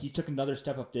last year, like he took another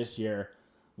step up this year.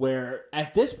 Where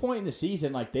at this point in the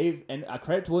season, like and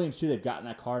credit to Williams too, they've gotten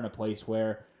that car in a place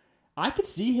where I could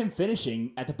see him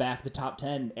finishing at the back of the top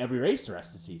 10 every race the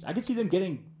rest of the season. I could see them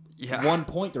getting 1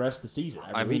 point the rest of the season.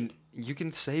 I mean, you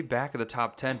can say back of the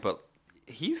top 10, but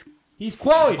he's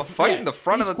quality fighting the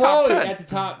front of the top 10 at the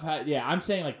top. Yeah, I'm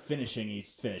saying like finishing.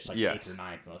 He's finished like 8th or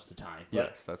 9th most of the time. But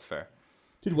yes, that's fair.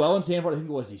 Did well in Zandvoort. I think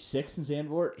was he 6th in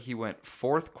Zandvoort. He went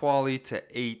 4th quali to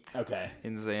 8th. Okay.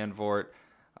 In Zandvoort.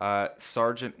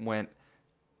 Sargent went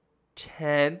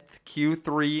 10th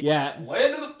Q3. Yeah.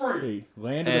 Land of the free.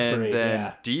 Land of the free. And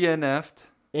then DNF'd.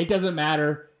 It doesn't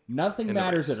matter. Nothing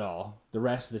matters at all the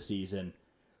rest of the season.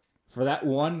 For that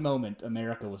one moment,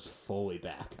 America was fully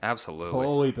back. Absolutely.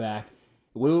 Fully back.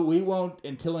 We won't,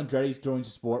 until Andretti joins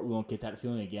the sport, we won't get that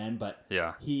feeling again. But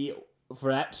he,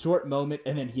 for that short moment,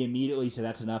 and then he immediately said,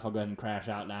 that's enough, I'll go ahead and crash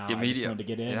out now. I just wanted to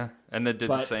get in. Yeah. And then did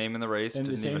the same in the race.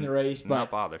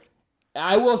 Not bothered.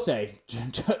 I will say,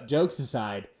 jokes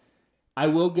aside, I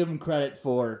will give him credit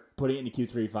for putting it into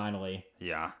Q3 finally.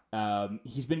 Yeah.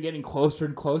 He's been getting closer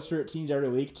and closer, it seems, every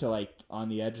week to like on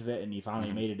the edge of it, and he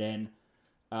finally made it in.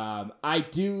 I'm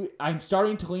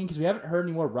starting to lean, because we haven't heard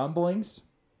any more rumblings,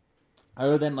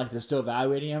 other than like they're still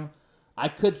evaluating him. I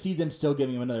could see them still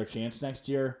giving him another chance next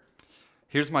year.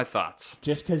 Here's my thoughts.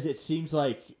 Just because it seems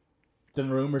like the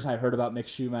rumors I heard about Mick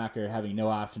Schumacher having no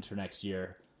options for next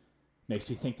year makes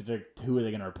me think that who are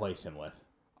they going to replace him with?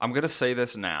 I'm going to say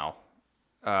this now,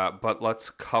 but let's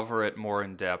cover it more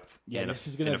in depth in a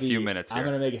few minutes here. I'm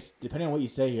going to depending on what you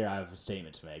say here, I have a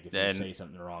statement to make if you say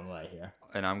something the wrong way here.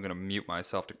 And I'm going to mute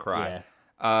myself to cry.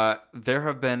 There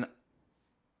have been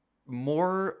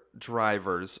more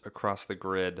drivers across the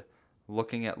grid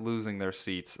looking at losing their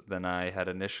seats than I had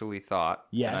initially thought.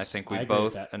 Yes, and I think we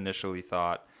both initially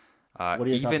thought. What are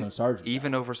your thoughts on Sargent?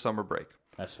 Even over summer break.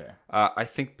 That's fair. I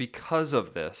think because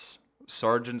of this,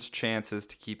 Sargent's chances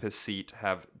to keep his seat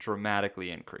have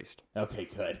dramatically increased. Okay,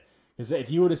 good. Because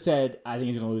if you would have said, I think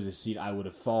he's going to lose his seat, I would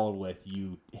have followed with,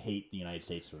 you hate the United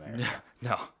States of America.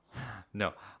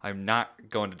 No. I'm not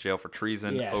going to jail for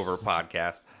treason over a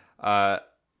podcast.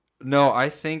 No, I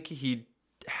think he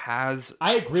has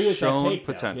I agree with shown that take,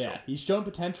 potential. Yeah, he's shown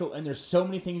potential, and there's so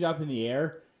many things up in the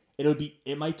air.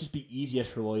 It might just be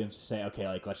easiest for Williams to say, okay,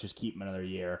 like let's just keep him another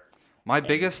year. My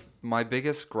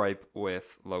biggest gripe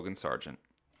with Logan Sargent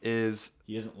is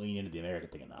he doesn't lean into the American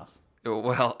thing enough.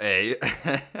 Well, I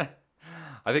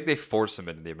think they force him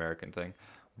into the American thing,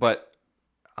 but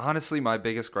honestly, my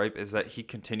biggest gripe is that he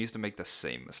continues to make the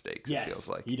same mistakes. Yes, it feels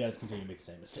like he does continue to make the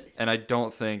same mistakes, and I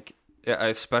don't think,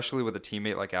 especially with a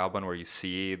teammate like Albon, where you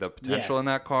see the potential in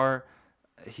that car.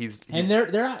 They're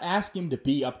not asking him to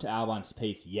be up to Albon's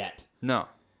pace yet. No,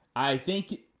 I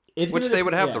think they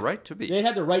would have the right to be. They'd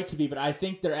have the right to be, but I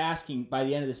think they're asking by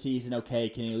the end of the season. Okay,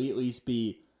 can he at least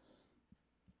be?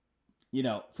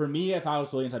 For me, if I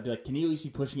was Williams, I'd be like, can he at least be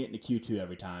pushing it into Q2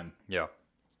 every time? Yeah,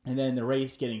 and then the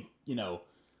race getting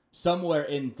somewhere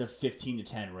in the 15 to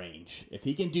 10 range. If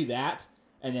he can do that,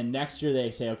 and then next year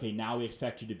they say, okay, now we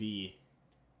expect you to be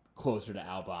closer to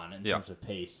Albon in terms of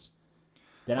pace.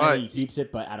 Then I think he keeps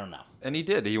it, but I don't know. And he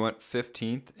did. He went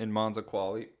 15th in Monza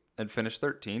quali and finished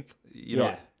 13th.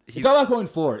 It's all about going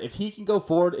forward. If he can go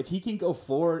forward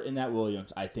in that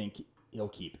Williams, I think he'll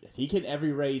keep it. If he can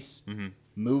every race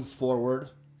move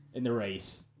forward in the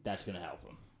race, that's going to help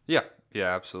him. Yeah,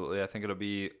 absolutely. I think it'll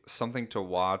be something to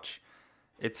watch.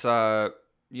 It's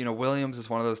Williams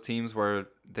is one of those teams where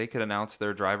they could announce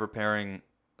their driver pairing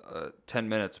 10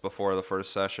 minutes before the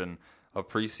first session of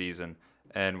preseason,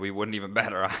 and we wouldn't even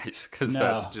bat our eyes because No.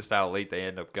 that's just how late they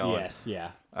end up going. Yes,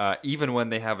 yeah. Even when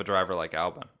they have a driver like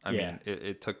Albon. I Yeah. mean,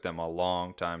 it took them a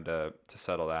long time to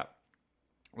settle that.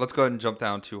 Let's go ahead and jump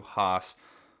down to Haas.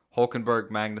 Hülkenberg,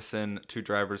 Magnussen, 2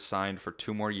 drivers signed for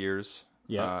 2 more years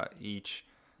each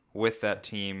with that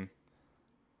team.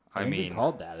 I think we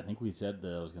called that. I think we said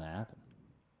that it was going to happen.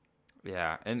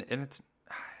 Yeah, and it's...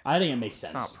 I think it makes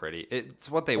sense. It's not pretty. It's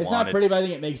what they wanted. It's not pretty, but I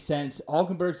think it makes sense.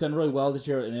 Hülkenberg's done really well this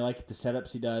year, and they like the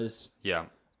setups he does. Yeah.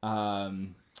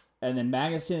 And then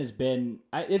Magnussen has been...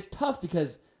 it's tough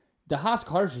because the Haas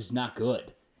car is just not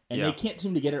good. And they can't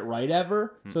seem to get it right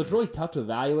ever. So it's really tough to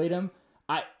evaluate him.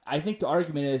 I think the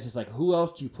argument is like, who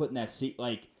else do you put in that seat?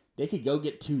 Like, they could go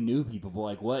get 2 new people, but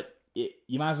like, what?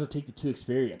 You might as well take the 2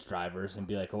 experienced drivers and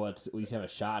be like, oh, at least have a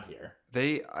shot here.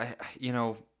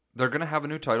 They're going to have a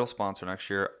new title sponsor next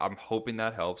year. I'm hoping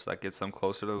that helps. That gets them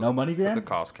closer to, no money grab? To the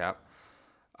cost cap.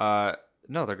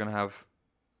 No, they're going to have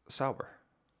Sauber.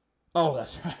 Oh,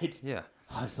 that's right. Yeah.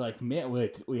 I was like, man,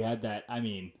 we had that. I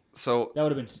mean, so that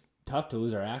would have been tough to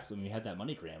lose our axe when we had that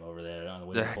money gram over there on the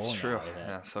way to bowling. That's true. Alley.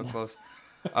 Yeah, so close.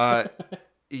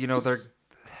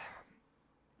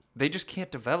 They just can't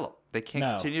develop. They can't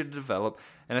continue to develop,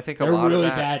 and I think they're a lot really of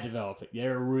that, bad developing.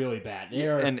 They're really bad.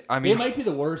 They might be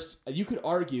the worst. You could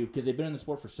argue because they've been in the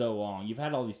sport for so long. You've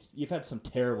had some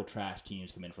terrible trash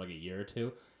teams come in for like a year or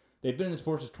two. They've been in the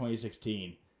sport since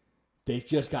 2016. They've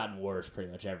just gotten worse pretty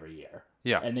much every year.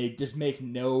 Yeah. And they just make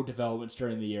no developments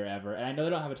during the year ever. And I know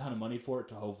they don't have a ton of money for it,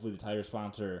 so hopefully the tire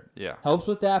sponsor helps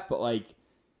with that. But like,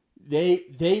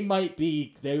 they might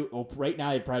be right now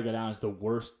they'd probably go down as the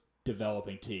worst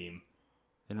developing team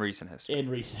in recent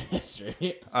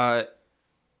history.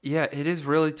 Yeah, it is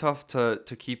really tough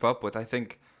to keep up with. I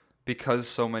think because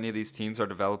so many of these teams are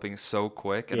developing so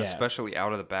quick, and especially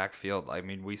out of the backfield. I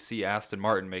mean, we see Aston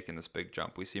Martin making this big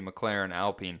jump. We see McLaren,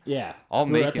 Alpine, all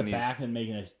who making at the these back and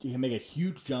he can make a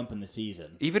huge jump in the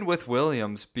season. Even with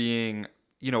Williams being,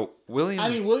 Williams. I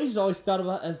mean, Williams is always thought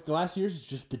about as the last years is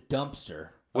just the dumpster.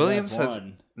 Williams has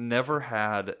never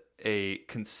had a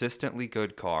consistently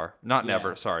good car. Not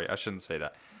never. Sorry, I shouldn't say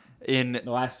that. In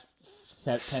the last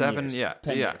 7 years.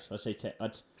 10 years. Let's say 10.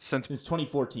 Since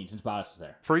 2014, since Bottas was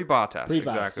there. Pre-Bottas,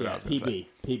 exactly what I was going to say.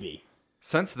 PB.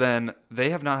 Since then,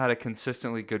 they have not had a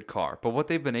consistently good car. But what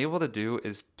they've been able to do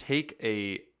is take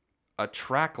a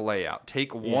track layout,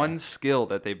 take one skill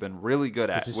that they've been really good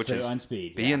at, which is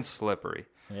speed, being slippery.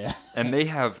 Yeah. And they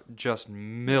have just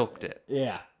milked it.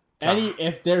 Yeah.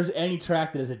 If there's any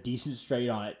track that has a decent straight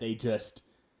on it,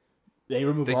 they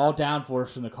remove all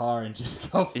downforce from the car and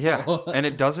just go full. Yeah, and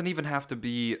it doesn't even have to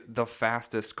be the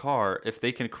fastest car. If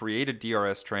they can create a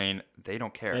DRS train, they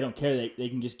don't care. They don't care. They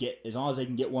can just get, as long as they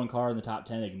can get one car in the top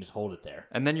 10, they can just hold it there.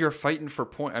 And then you're fighting for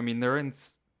point. I mean, they're in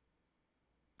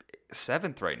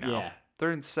 7th right now. Yeah.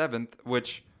 They're in 7th,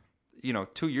 which,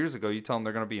 2 years ago, you tell them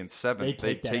they're going to be in 7th. They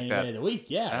take that any day of the week.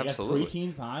 Yeah, absolutely. They got 3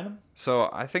 teams behind them. So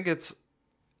I think it's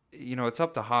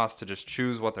up to Haas to just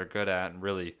choose what they're good at and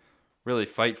really, really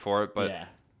fight for it. But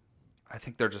I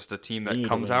think they're just a team that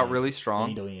comes out really strong. They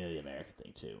need to lean into the American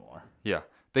thing too more. Yeah,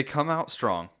 they come out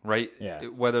strong, right? Yeah.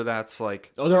 Whether that's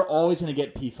like, they're always going to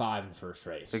get P5 in the first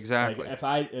race. Exactly.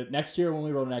 Like next year when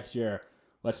we roll next year,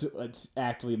 let's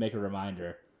actively make a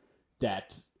reminder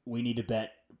that we need to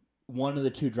bet one of the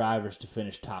 2 drivers to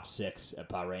finish top 6 at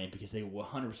Bahrain, because they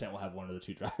 100% will have one of the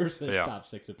 2 drivers finish top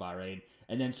 6 at Bahrain,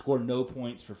 and then score no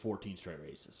points for 14 straight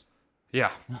races.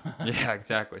 Yeah, yeah,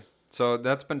 exactly. So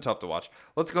that's been tough to watch.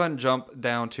 Let's go ahead and jump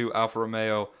down to Alfa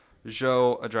Romeo.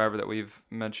 Zhou, a driver that we've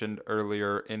mentioned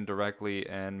earlier indirectly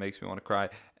and makes me want to cry,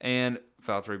 and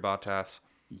Valtteri Bottas.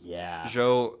 Yeah.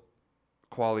 Zhou,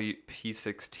 quali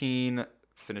P16,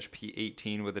 finished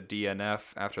P18 with a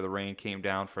DNF after the rain came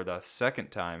down for the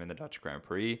second time in the Dutch Grand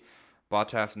Prix.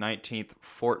 Bottas 19th,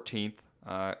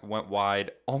 14th, went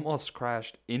wide, almost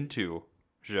crashed into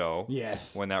Zhou.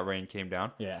 Yes. When that rain came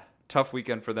down. Yeah. Tough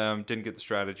weekend for them. Didn't get the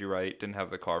strategy right. Didn't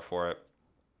have the car for it.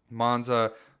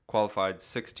 Monza qualified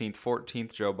 16th,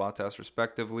 14th. Joe Bottas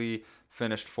respectively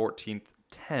finished 14th,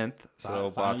 10th.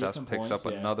 So Bottas picks up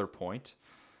another point.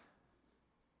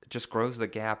 It just grows the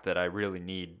gap that I really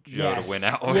need Joe to win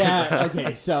out. Yeah.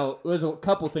 Okay. So there's a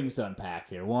couple things to unpack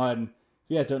here. One, if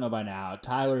you guys don't know by now,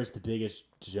 Tyler is the biggest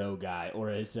Joe guy, or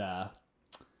as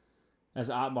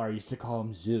Otmar used to call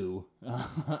him, Zoo.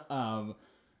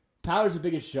 Tyler's the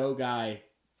biggest show guy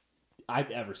I've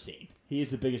ever seen. He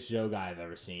is the biggest show guy I've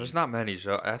ever seen. There's not many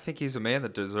show. I think he's a man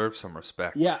that deserves some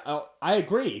respect. Yeah, I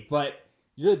agree. But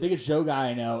you're the biggest show guy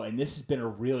I know, and this has been a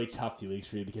really tough few weeks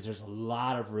for you because there's a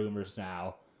lot of rumors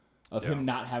now of him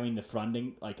not having the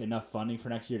funding, like enough funding for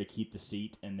next year to keep the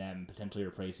seat, and then potentially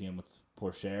replacing him with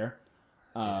Porsche.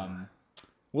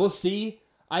 We'll see.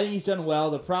 I think he's done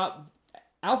well.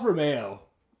 Alfa Romeo,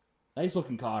 nice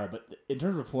looking car, but in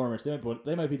terms of performance,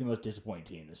 they might be the most disappointing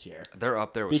team this year. They're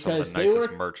up there with some of the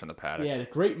nicest merch in the paddock. Yeah,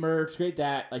 great merch, great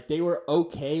that. Like, they were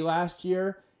okay last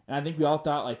year, and I think we all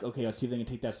thought, like, okay, let's see if they can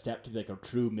take that step to be like a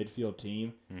true midfield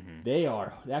team.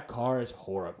 Mm-hmm. That car is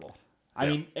horrible. I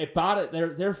mean,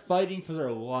 they're fighting for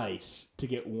their lives to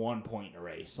get 1 point in a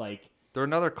race. Like, they're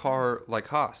another car like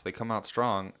Haas. They come out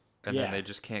strong. And then they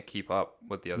just can't keep up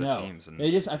with the other teams. And I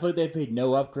feel like they've made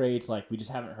no upgrades. Like, we just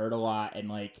haven't heard a lot, and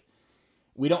like,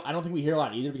 I don't think we hear a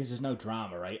lot either because there's no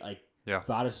drama, right? Like,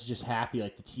 Bottas is just happy.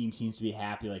 Like, the team seems to be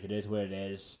happy. Like, it is what it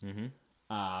is.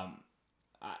 Mm-hmm.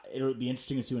 It'll be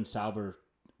interesting to see when Sauber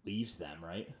leaves them,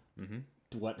 right?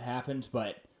 Mm-hmm. What happens,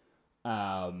 but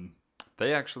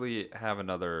they actually have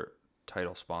another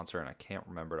title sponsor, and I can't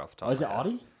remember it off the top. Is it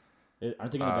Audi?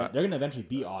 Aren't they they're going to eventually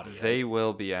be Audi? Right? They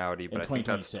will be Audi, but I think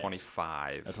that's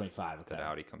 25. Oh, 25, okay. That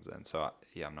Audi comes in. So,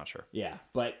 yeah, I'm not sure. Yeah,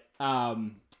 but I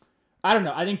don't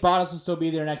know. I think Bottas will still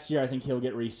be there next year. I think he'll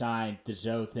get re-signed. The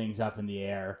Zhou thing's up in the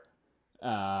air.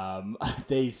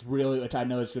 They really, which I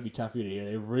know it's going to be tough for you to hear,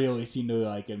 they really seem to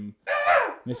like him.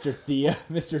 Mr.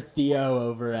 Theo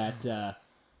over at, what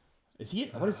is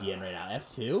he in right now?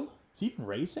 F2? Is he even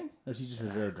racing? Or is he just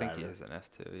reserve driver? I think he is an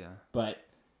F2, yeah. But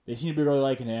they seem to be really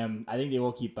liking him. I think they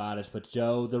will keep Bottas, but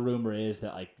Joe, the rumor is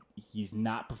that like he's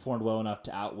not performed well enough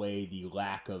to outweigh the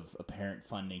lack of apparent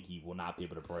funding he will not be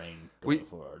able to bring going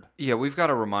forward. Yeah, we've got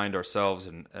to remind ourselves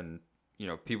and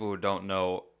people who don't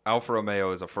know, Alfa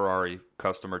Romeo is a Ferrari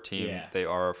customer team. Yeah. They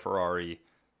are a Ferrari,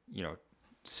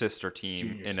 sister team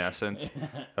Junior in team. Essence.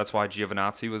 That's why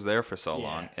Giovinazzi was there for so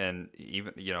long. And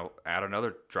even, add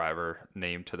another driver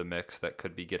name to the mix that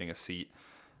could be getting a seat.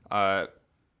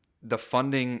 The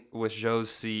funding with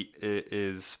Zhou's seat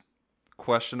is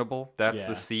questionable. That's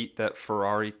the seat that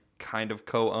Ferrari kind of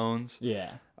co-owns.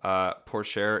 Yeah.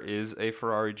 Pourchaire is a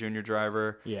Ferrari junior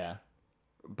driver. Yeah.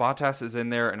 Bottas is in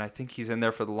there, and I think he's in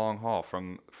there for the long haul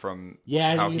from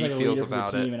how he feels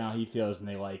about the team it. And how he feels, and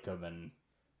they like him, and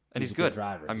he's a good.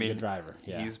 Driver. He's a good driver.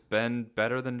 Yeah. He's been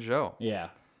better than Zhou. Yeah.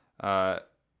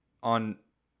 On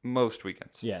most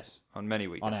weekends. Yes. On many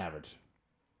weekends. On average.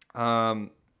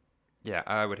 Yeah,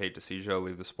 I would hate to see Zhou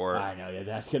leave the sport. I know. Yeah,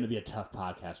 that's going to be a tough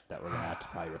podcast that we're going to have to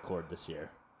probably record this year.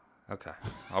 Okay.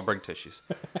 I'll bring tissues.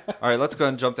 All right, let's go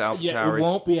ahead and jump to AlphaTauri. It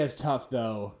won't be as tough,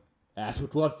 though, as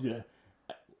what we'll have to do.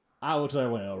 I will tell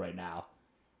everyone right now.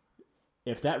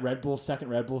 If that second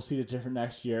Red Bull seat is different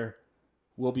next year,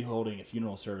 we'll be holding a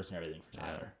funeral service and everything for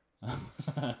Tyler.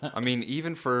 Yeah. I mean,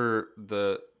 even for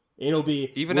the... We'll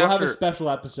have a special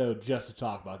episode just to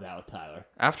talk about that with Tyler.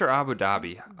 After Abu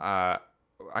Dhabi,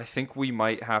 I think we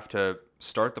might have to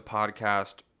start the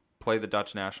podcast, play the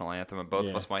Dutch national anthem, and both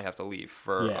of us might have to leave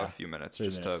for a few minutes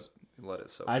to let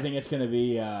it soak. I think it's going to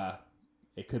be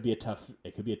it could be a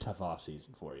tough off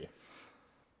season for you.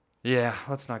 Yeah,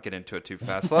 let's not get into it too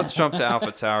fast. So let's jump to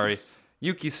AlphaTauri.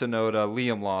 Yuki Tsunoda,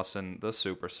 Liam Lawson, the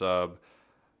super sub.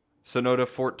 Tsunoda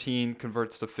 14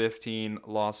 converts to 15.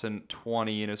 Lawson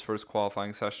 20 in his first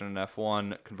qualifying session in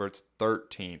F1 converts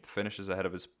 13th, finishes ahead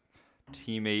of his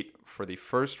teammate for the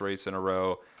first race in a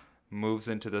row, moves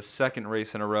into the second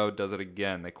race in a row, does it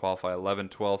again. They qualify 11-12,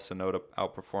 Tsunoda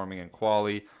outperforming in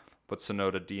quali, but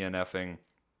Tsunoda DNSing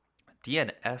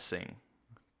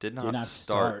did not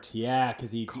start. Yeah, because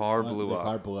the car blew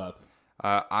up.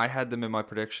 I had them in my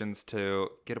predictions to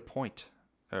get a point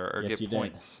or yes, get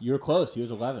points. You were close. He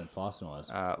was 11th. Lawson was.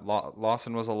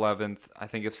 Lawson was 11th. I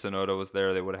think if Tsunoda was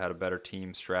there, they would have had a better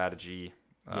team strategy,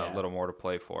 a little more to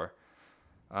play for.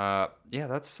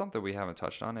 That's something we haven't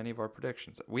touched on, any of our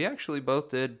predictions. We actually both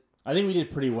did. I think we did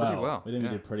pretty well. We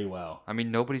did pretty well. I mean,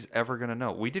 nobody's ever going to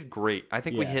know. We did great. I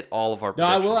think we hit all of our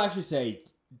predictions. No, I will actually say,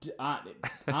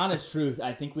 honest truth,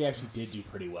 I think we actually did do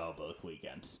pretty well both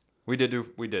weekends. We did.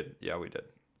 Yeah, we did.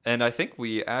 And I think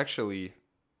we actually,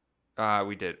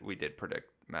 we did predict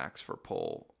Max for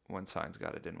pole when Sainz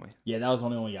got it, didn't we? Yeah, that was the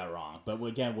only one we got wrong. But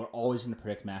again, we're always going to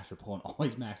predict Max for pole and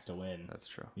always Max to win. That's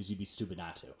true. Because you'd be stupid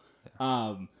not to.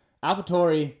 Yeah.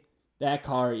 AlphaTauri, that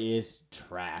car is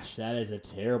trash. That is a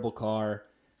terrible car.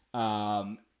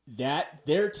 That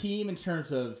their team, in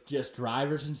terms of just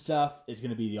drivers and stuff, is going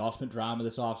to be the ultimate drama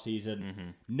this offseason. Mm-hmm.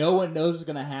 No one knows what's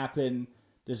going to happen.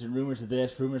 There's been rumors of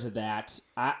this, rumors of that.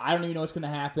 I don't even know what's going to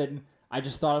happen. I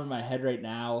just thought of in my head right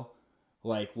now,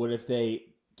 like, what if they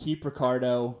keep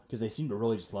Ricciardo? Because they seem to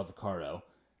really just love Ricciardo.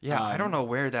 Yeah, I don't know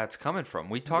where that's coming from.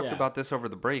 We talked about this over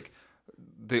the break.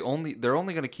 they're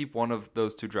only going to keep one of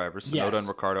those two drivers, Tsunoda and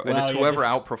Ricciardo, Well, and it's whoever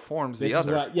outperforms the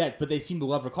other. But they seem to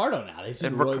love Ricciardo now. They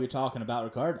seem to really be talking about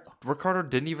Ricciardo. Ricciardo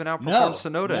didn't even outperform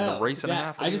Tsunoda in a race and a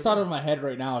half. I just thought of my head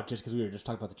right now just because we were just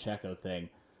talking about the Checo thing.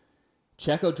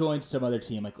 Checo joins some other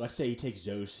team, like let's say he takes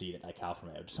Zhou's seat at like Alfa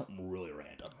Romeo, just something really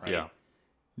random, right? Yeah.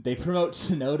 They promote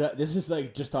Tsunoda. This is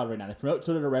like just thought right now. They promote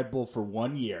Tsunoda to Red Bull for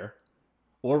 1 year,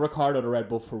 or Ricciardo to Red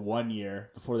Bull for 1 year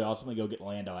before they ultimately go get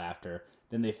Lando after.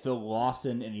 Then they fill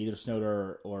Lawson and either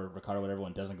Tsunoda or Ricciardo, whatever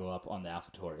one doesn't go up on the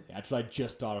AlphaTauri thing. That's what I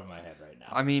just thought of in my head right now.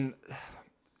 I mean,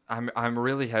 I'm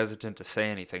really hesitant to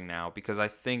say anything now because I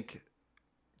think,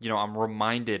 I'm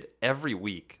reminded every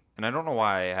week, and I don't know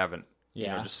why I haven't,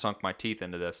 just sunk my teeth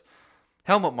into this.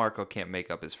 Helmut Marko can't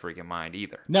make up his freaking mind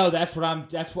either. No, that's what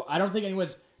I don't think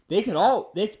anyone's.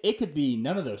 It could be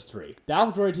none of those three. The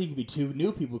AlphaTauri team could be two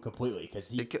new people completely because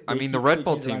the Red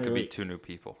Bull team could be two new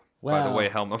people. Well, by the way,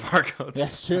 Helmut Marko.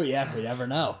 That's true. Yeah, we never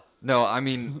know. No, I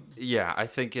mean, I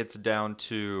think it's down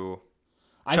to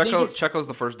Checo's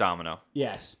the first domino.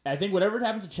 Yes, I think whatever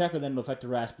happens to Checo then will affect the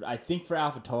rest. But I think for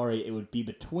AlphaTauri, it would be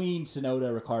between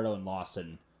Tsunoda, Ricciardo, and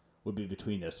Lawson. Would be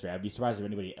between those three. I'd be surprised if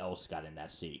anybody else got in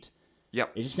that seat.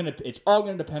 Yep. It's all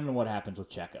gonna depend on what happens with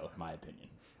Checo, in my opinion.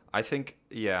 I think,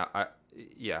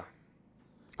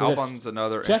 Albon's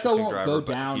another interesting driver,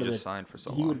 but he just signed for so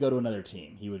long. He would go to another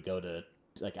team. He would go to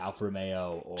like Alfa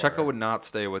Romeo. Or Checo would not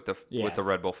stay with the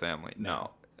Red Bull family. No.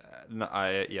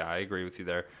 I agree with you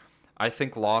there. I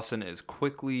think Lawson is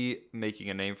quickly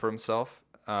making a name for himself.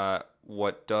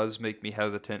 What does make me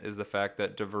hesitant is the fact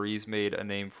that De Vries made a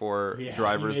name for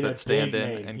drivers that stand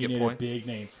in and get points. He made a big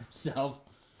name for himself.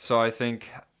 So I think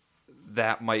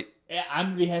that might. I'm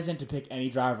gonna be hesitant to pick any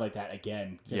driver like that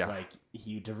again because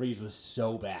De Vries was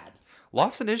so bad.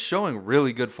 Lawson is showing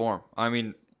really good form. I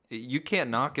mean, you can't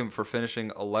knock him for finishing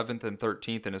 11th and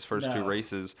 13th in his first two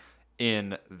races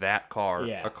in that car.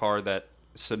 Yeah. A car that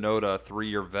Tsunoda,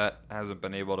 3-year vet, hasn't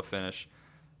been able to finish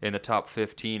in the top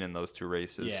 15 in those two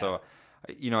races. Yeah. So,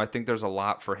 I think there's a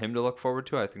lot for him to look forward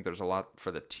to. I think there's a lot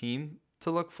for the team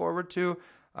to look forward to.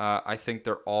 I think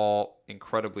they're all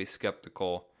incredibly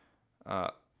skeptical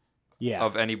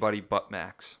of anybody but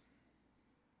Max.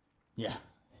 Yeah.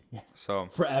 So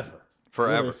Forever.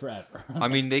 Really forever. I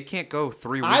mean, they can't go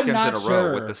 3 weekends in a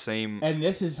row with the same. And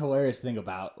this is hilarious thing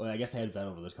about. Well, I guess they had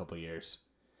Vettel over those couple of years.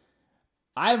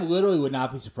 I literally would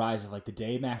not be surprised if, like, the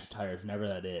day Max retires, whenever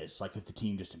that is, like, if the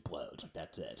team just implodes, like,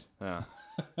 that's it. Yeah.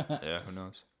 Who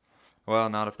knows? Well,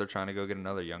 not if they're trying to go get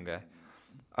another young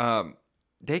guy.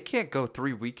 They can't go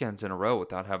 3 weekends in a row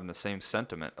without having the same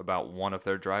sentiment about one of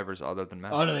their drivers other than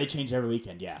Max. Oh, no, they change every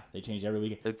weekend, yeah. They change every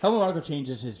weekend. Helmut Marko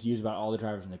changes his views about all the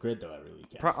drivers in the grid, though, every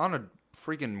weekend. On a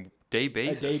freaking day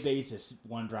basis. A day basis,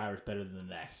 one driver's better than the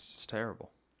next. It's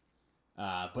terrible.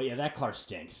 But, yeah, that car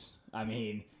stinks. I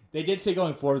mean, they did say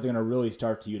going forward they're going to really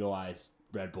start to utilize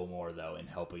Red Bull more, though, in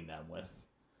helping them with.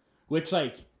 Which,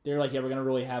 like, they're like, we're going to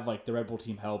really have, like, the Red Bull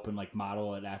team help and, like,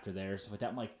 model it after theirs, stuff like that.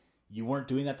 I'm like, you weren't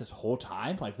doing that this whole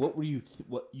time? Like, what were you?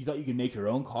 What you thought you could make your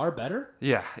own car better?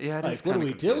 Yeah. It like, what are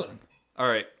we doing? All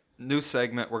right, new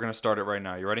segment. We're gonna start it right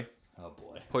now. You ready? Oh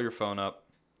boy! Pull your phone up.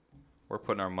 We're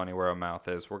putting our money where our mouth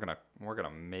is. We're gonna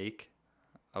make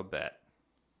a bet.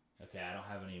 Okay, I don't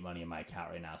have any money in my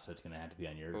account right now, so it's gonna have to be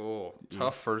on your. Oh,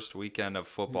 tough first weekend of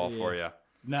football for you.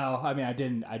 No, I mean I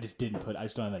didn't. I just didn't put. I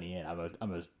just don't have any in.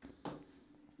 I'm a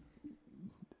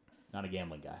not a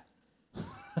gambling guy.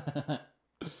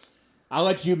 I'll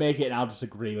let you make it, and I'll just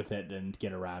agree with it and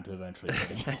get around to eventually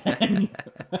getting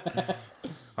it.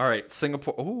 All right,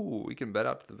 Singapore. Ooh, we can bet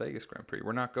out to the Vegas Grand Prix.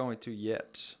 We're not going to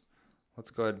yet. Let's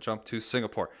go ahead and jump to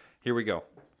Singapore. Here we go.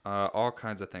 All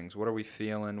kinds of things. What are we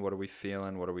feeling? Winner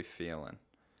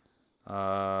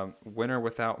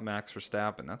without Max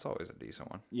Verstappen. That's always a decent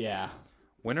one. Yeah.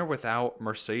 Winner without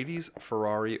Mercedes,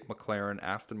 Ferrari, McLaren,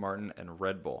 Aston Martin, and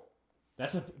Red Bull.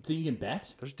 That's a thing you can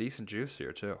bet? There's decent juice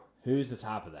here, too. Who's the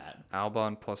top of that?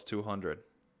 Albon plus 200.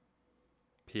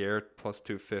 Pierre plus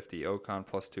 250. Ocon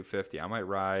plus 250. I might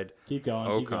ride Keep going.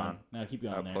 Ocon. Keep going. No, keep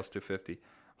going there. Plus 250.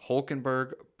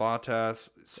 Hulkenberg,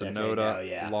 Bottas,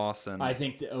 Tsunoda, Lawson. I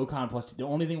think the Ocon plus... The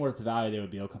only thing worth the value there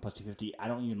would be Ocon plus 250. I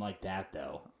don't even like that,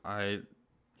 though.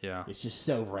 Yeah. It's just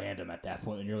so random at that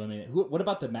point when you're limited. What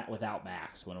about the without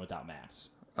Max? Winner without Max?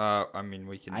 I mean,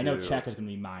 we can I know Checo's going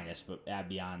to be minus, but add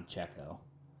beyond Checo.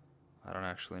 I don't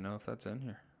actually know if that's in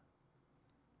here.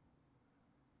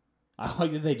 I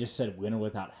like that they just said winner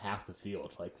without half the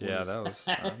field. Like, yeah, that was.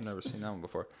 I've never seen that one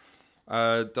before.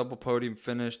 Double podium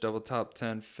finish, double top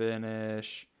 10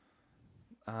 finish.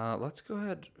 Let's go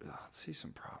ahead. Let's see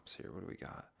some props here. What do we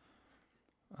got?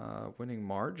 Winning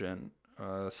margin.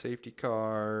 Safety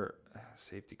car.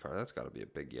 Safety car. That's got to be a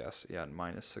big yes. Yeah,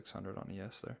 minus 600 on a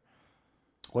yes there.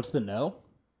 What's the no?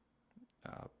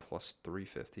 Plus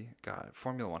 350. God,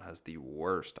 Formula One has the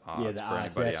worst odds Yeah, the for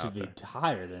odds anybody that out should there. be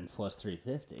higher than plus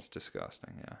 350. It's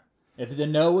disgusting. Yeah. If the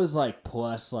no was like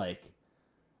plus like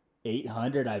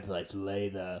 800, I'd be like lay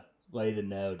the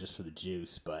no just for the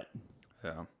juice. But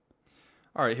Yeah.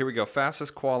 All right, here we go.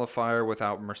 Fastest qualifier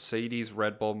without Mercedes,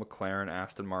 Red Bull, McLaren,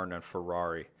 Aston Martin, and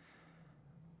Ferrari.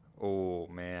 Oh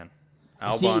man,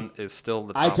 Albon is still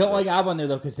the top. I don't of this. like Albon there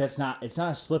though because it's not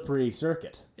a slippery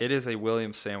circuit. It is a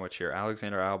Williams sandwich here.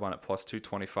 Alexander Albon at plus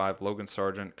 225. Logan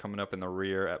Sargent coming up in the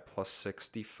rear at plus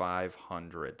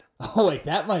 6,500. Oh wait,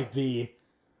 that might be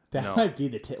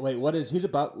the wait. Who's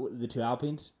about the two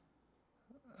Alpines?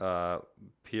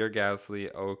 Pierre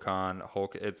Gasly, Ocon,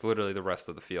 Hulk. It's literally the rest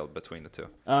of the field between the two.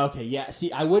 Okay, yeah.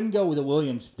 See, I wouldn't go with the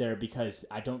Williams there because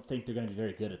I don't think they're going to be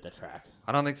very good at the track.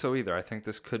 I don't think so either. I think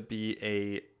this could be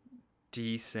a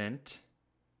decent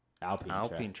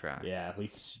Alpine track. Yeah, we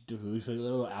should a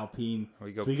little Alpine.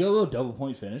 Should we go a little double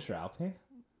point finish for Alpine?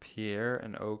 Pierre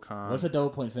and Ocon. What's a double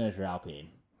point finish for Alpine?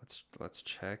 Let's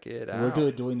check it out.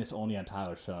 We're doing this only on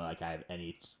Tyler's phone. Like I have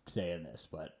any say in this,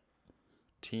 but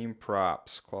team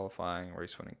props, qualifying,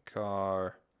 race winning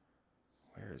car.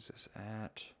 Where is this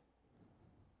at?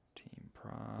 Team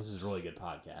props. This is really good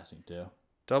podcasting too.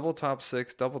 Double top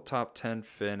 6, double top 10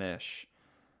 finish.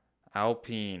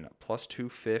 Alpine plus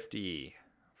 250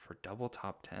 for double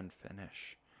top 10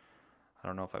 finish. I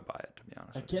don't know if I buy it, to be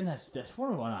honest. Again, that's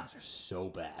Formula One odds are so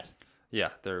bad.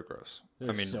 Yeah, they're gross.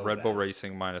 They're so Red Bull bad.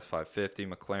 Racing minus 550,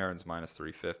 McLaren's minus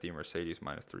 350, Mercedes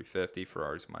minus 350,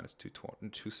 Ferrari's minus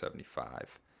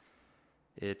 275.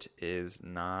 It is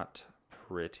not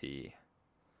pretty.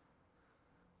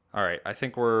 All right, I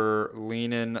think we're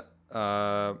leaning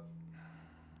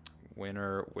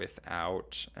winner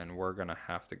without, and we're going to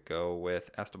have to go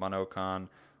with Esteban Ocon,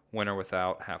 winner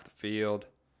without half the field.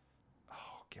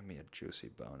 Oh, give me a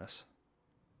juicy bonus.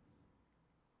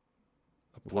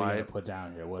 What are you gonna put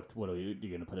down here? What are you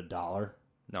gonna put $1?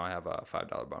 No, I have a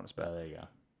 $5 bonus bet. Oh, there you go.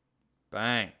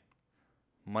 Bang.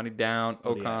 Money down.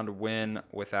 Ocon to win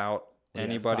without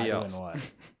anybody else. What?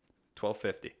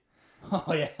 $12.50.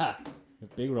 Oh yeah,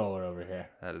 big roller over here.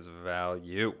 That is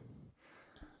value.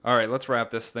 All right, let's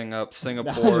wrap this thing up.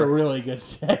 Singapore. That was a really good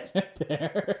segment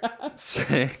there.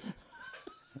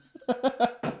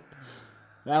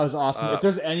 That was awesome. If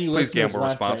there's any please listeners gamble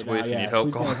left responsibly right now, if you need help.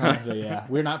 please gamble responsibly, yeah,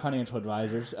 we're not financial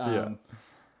advisors.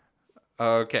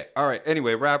 Okay. All right.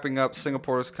 Anyway, wrapping up.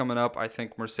 Singapore is coming up. I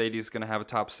think Mercedes is going to have a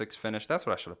top 6 finish. That's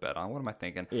what I should have bet on. What am I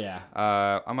thinking? Yeah.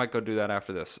 I might go do that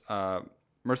after this.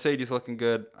 Mercedes looking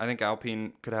good. I think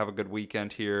Alpine could have a good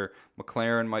weekend here.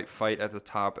 McLaren might fight at the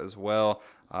top as well.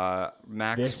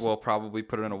 Max will probably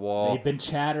put it in a wall. They've been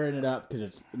chattering it up because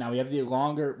it's now we have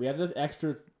the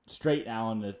extra straight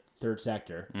now in the third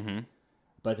sector. Mm-hmm.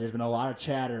 But there's been a lot of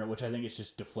chatter, which I think is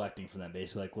just deflecting from them.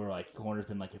 Basically, like we're like corner's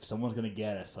been like, if someone's gonna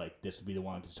get us, like this would be the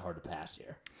one because it's hard to pass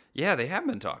here. Yeah, they have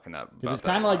been talking that. Because it's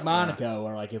kind of like Monaco,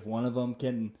 where like if one of them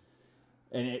can,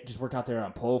 and it just worked out there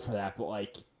on pole for that. But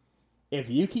like, if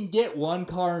you can get one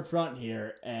car in front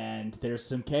here, and there's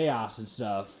some chaos and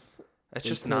stuff, it's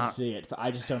just not. See it. But I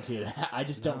just don't see it. I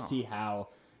just don't see how.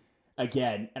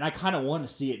 Again, and I kind of want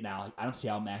to see it now. Like, I don't see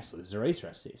how Max loses a race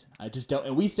rest season. I just don't.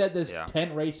 And we said this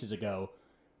 10 races ago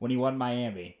when he won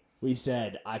Miami. We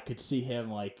said I could see him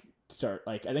like start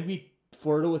like I think we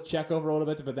flirted with Checo over a little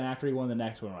bit, but then after he won the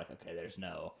next one, we're like, okay, there's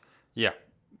no. Yeah,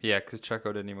 because Checo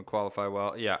didn't even qualify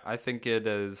well. Yeah, I think it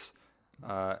is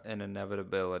an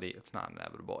inevitability. It's not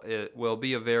inevitable. It will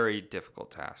be a very difficult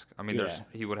task. I mean,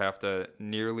 he would have to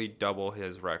nearly double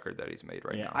his record that he's made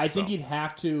right now. I think he'd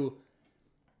have to.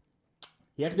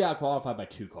 He has to be out qualified by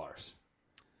 2 cars.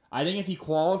 I think if he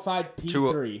qualified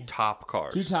P3, two top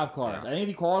cars. Yeah. I think if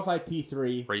he qualified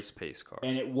P3, race pace cars,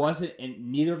 and it wasn't, and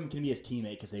neither of them can be his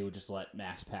teammate because they would just let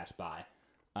Max pass by.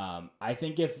 I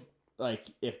think if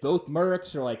both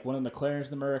Mercs or like one of the McLarens,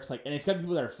 the Mercs, like, and it's got to be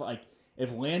people that are like,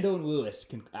 if Lando and Lewis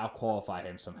can out qualify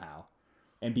him somehow,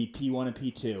 and be P1 and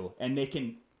P2, and they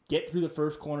can get through the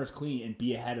first corners clean and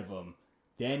be ahead of them.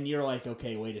 Then you're like,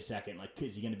 okay, wait a second. Like,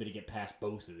 is he going to be able to get past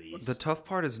both of these? The tough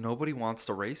part is nobody wants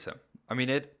to race him. I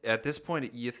mean, at this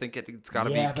point, you think it's got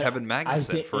to be Kevin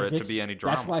Magnussen for it to be any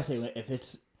drama. That's why I say if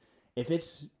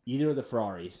it's either of the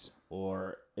Ferraris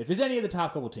or if it's any of the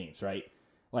top couple teams, right?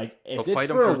 Like if they'll it's fight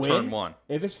for a them win, turn 1.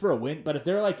 If it's for a win, but if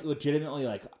they're like legitimately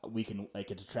like we can like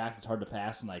it's a track that's hard to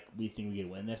pass and like we think we can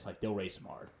win this, like they'll race them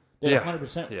hard. They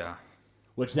 100%. Yeah.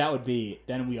 Which that would be,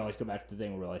 then we always go back to the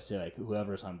thing where we always say, like,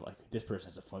 whoever's on, like, this person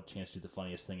has a chance to do the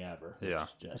funniest thing ever. Which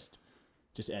is just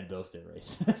just end both their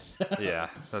races. Yeah,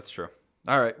 that's true.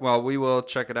 All right. Well, we will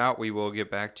check it out. We will get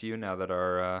back to you now that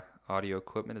our audio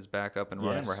equipment is back up and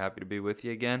running. Yes. We're happy to be with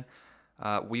you again.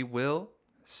 We will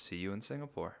see you in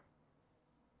Singapore.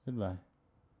 Goodbye.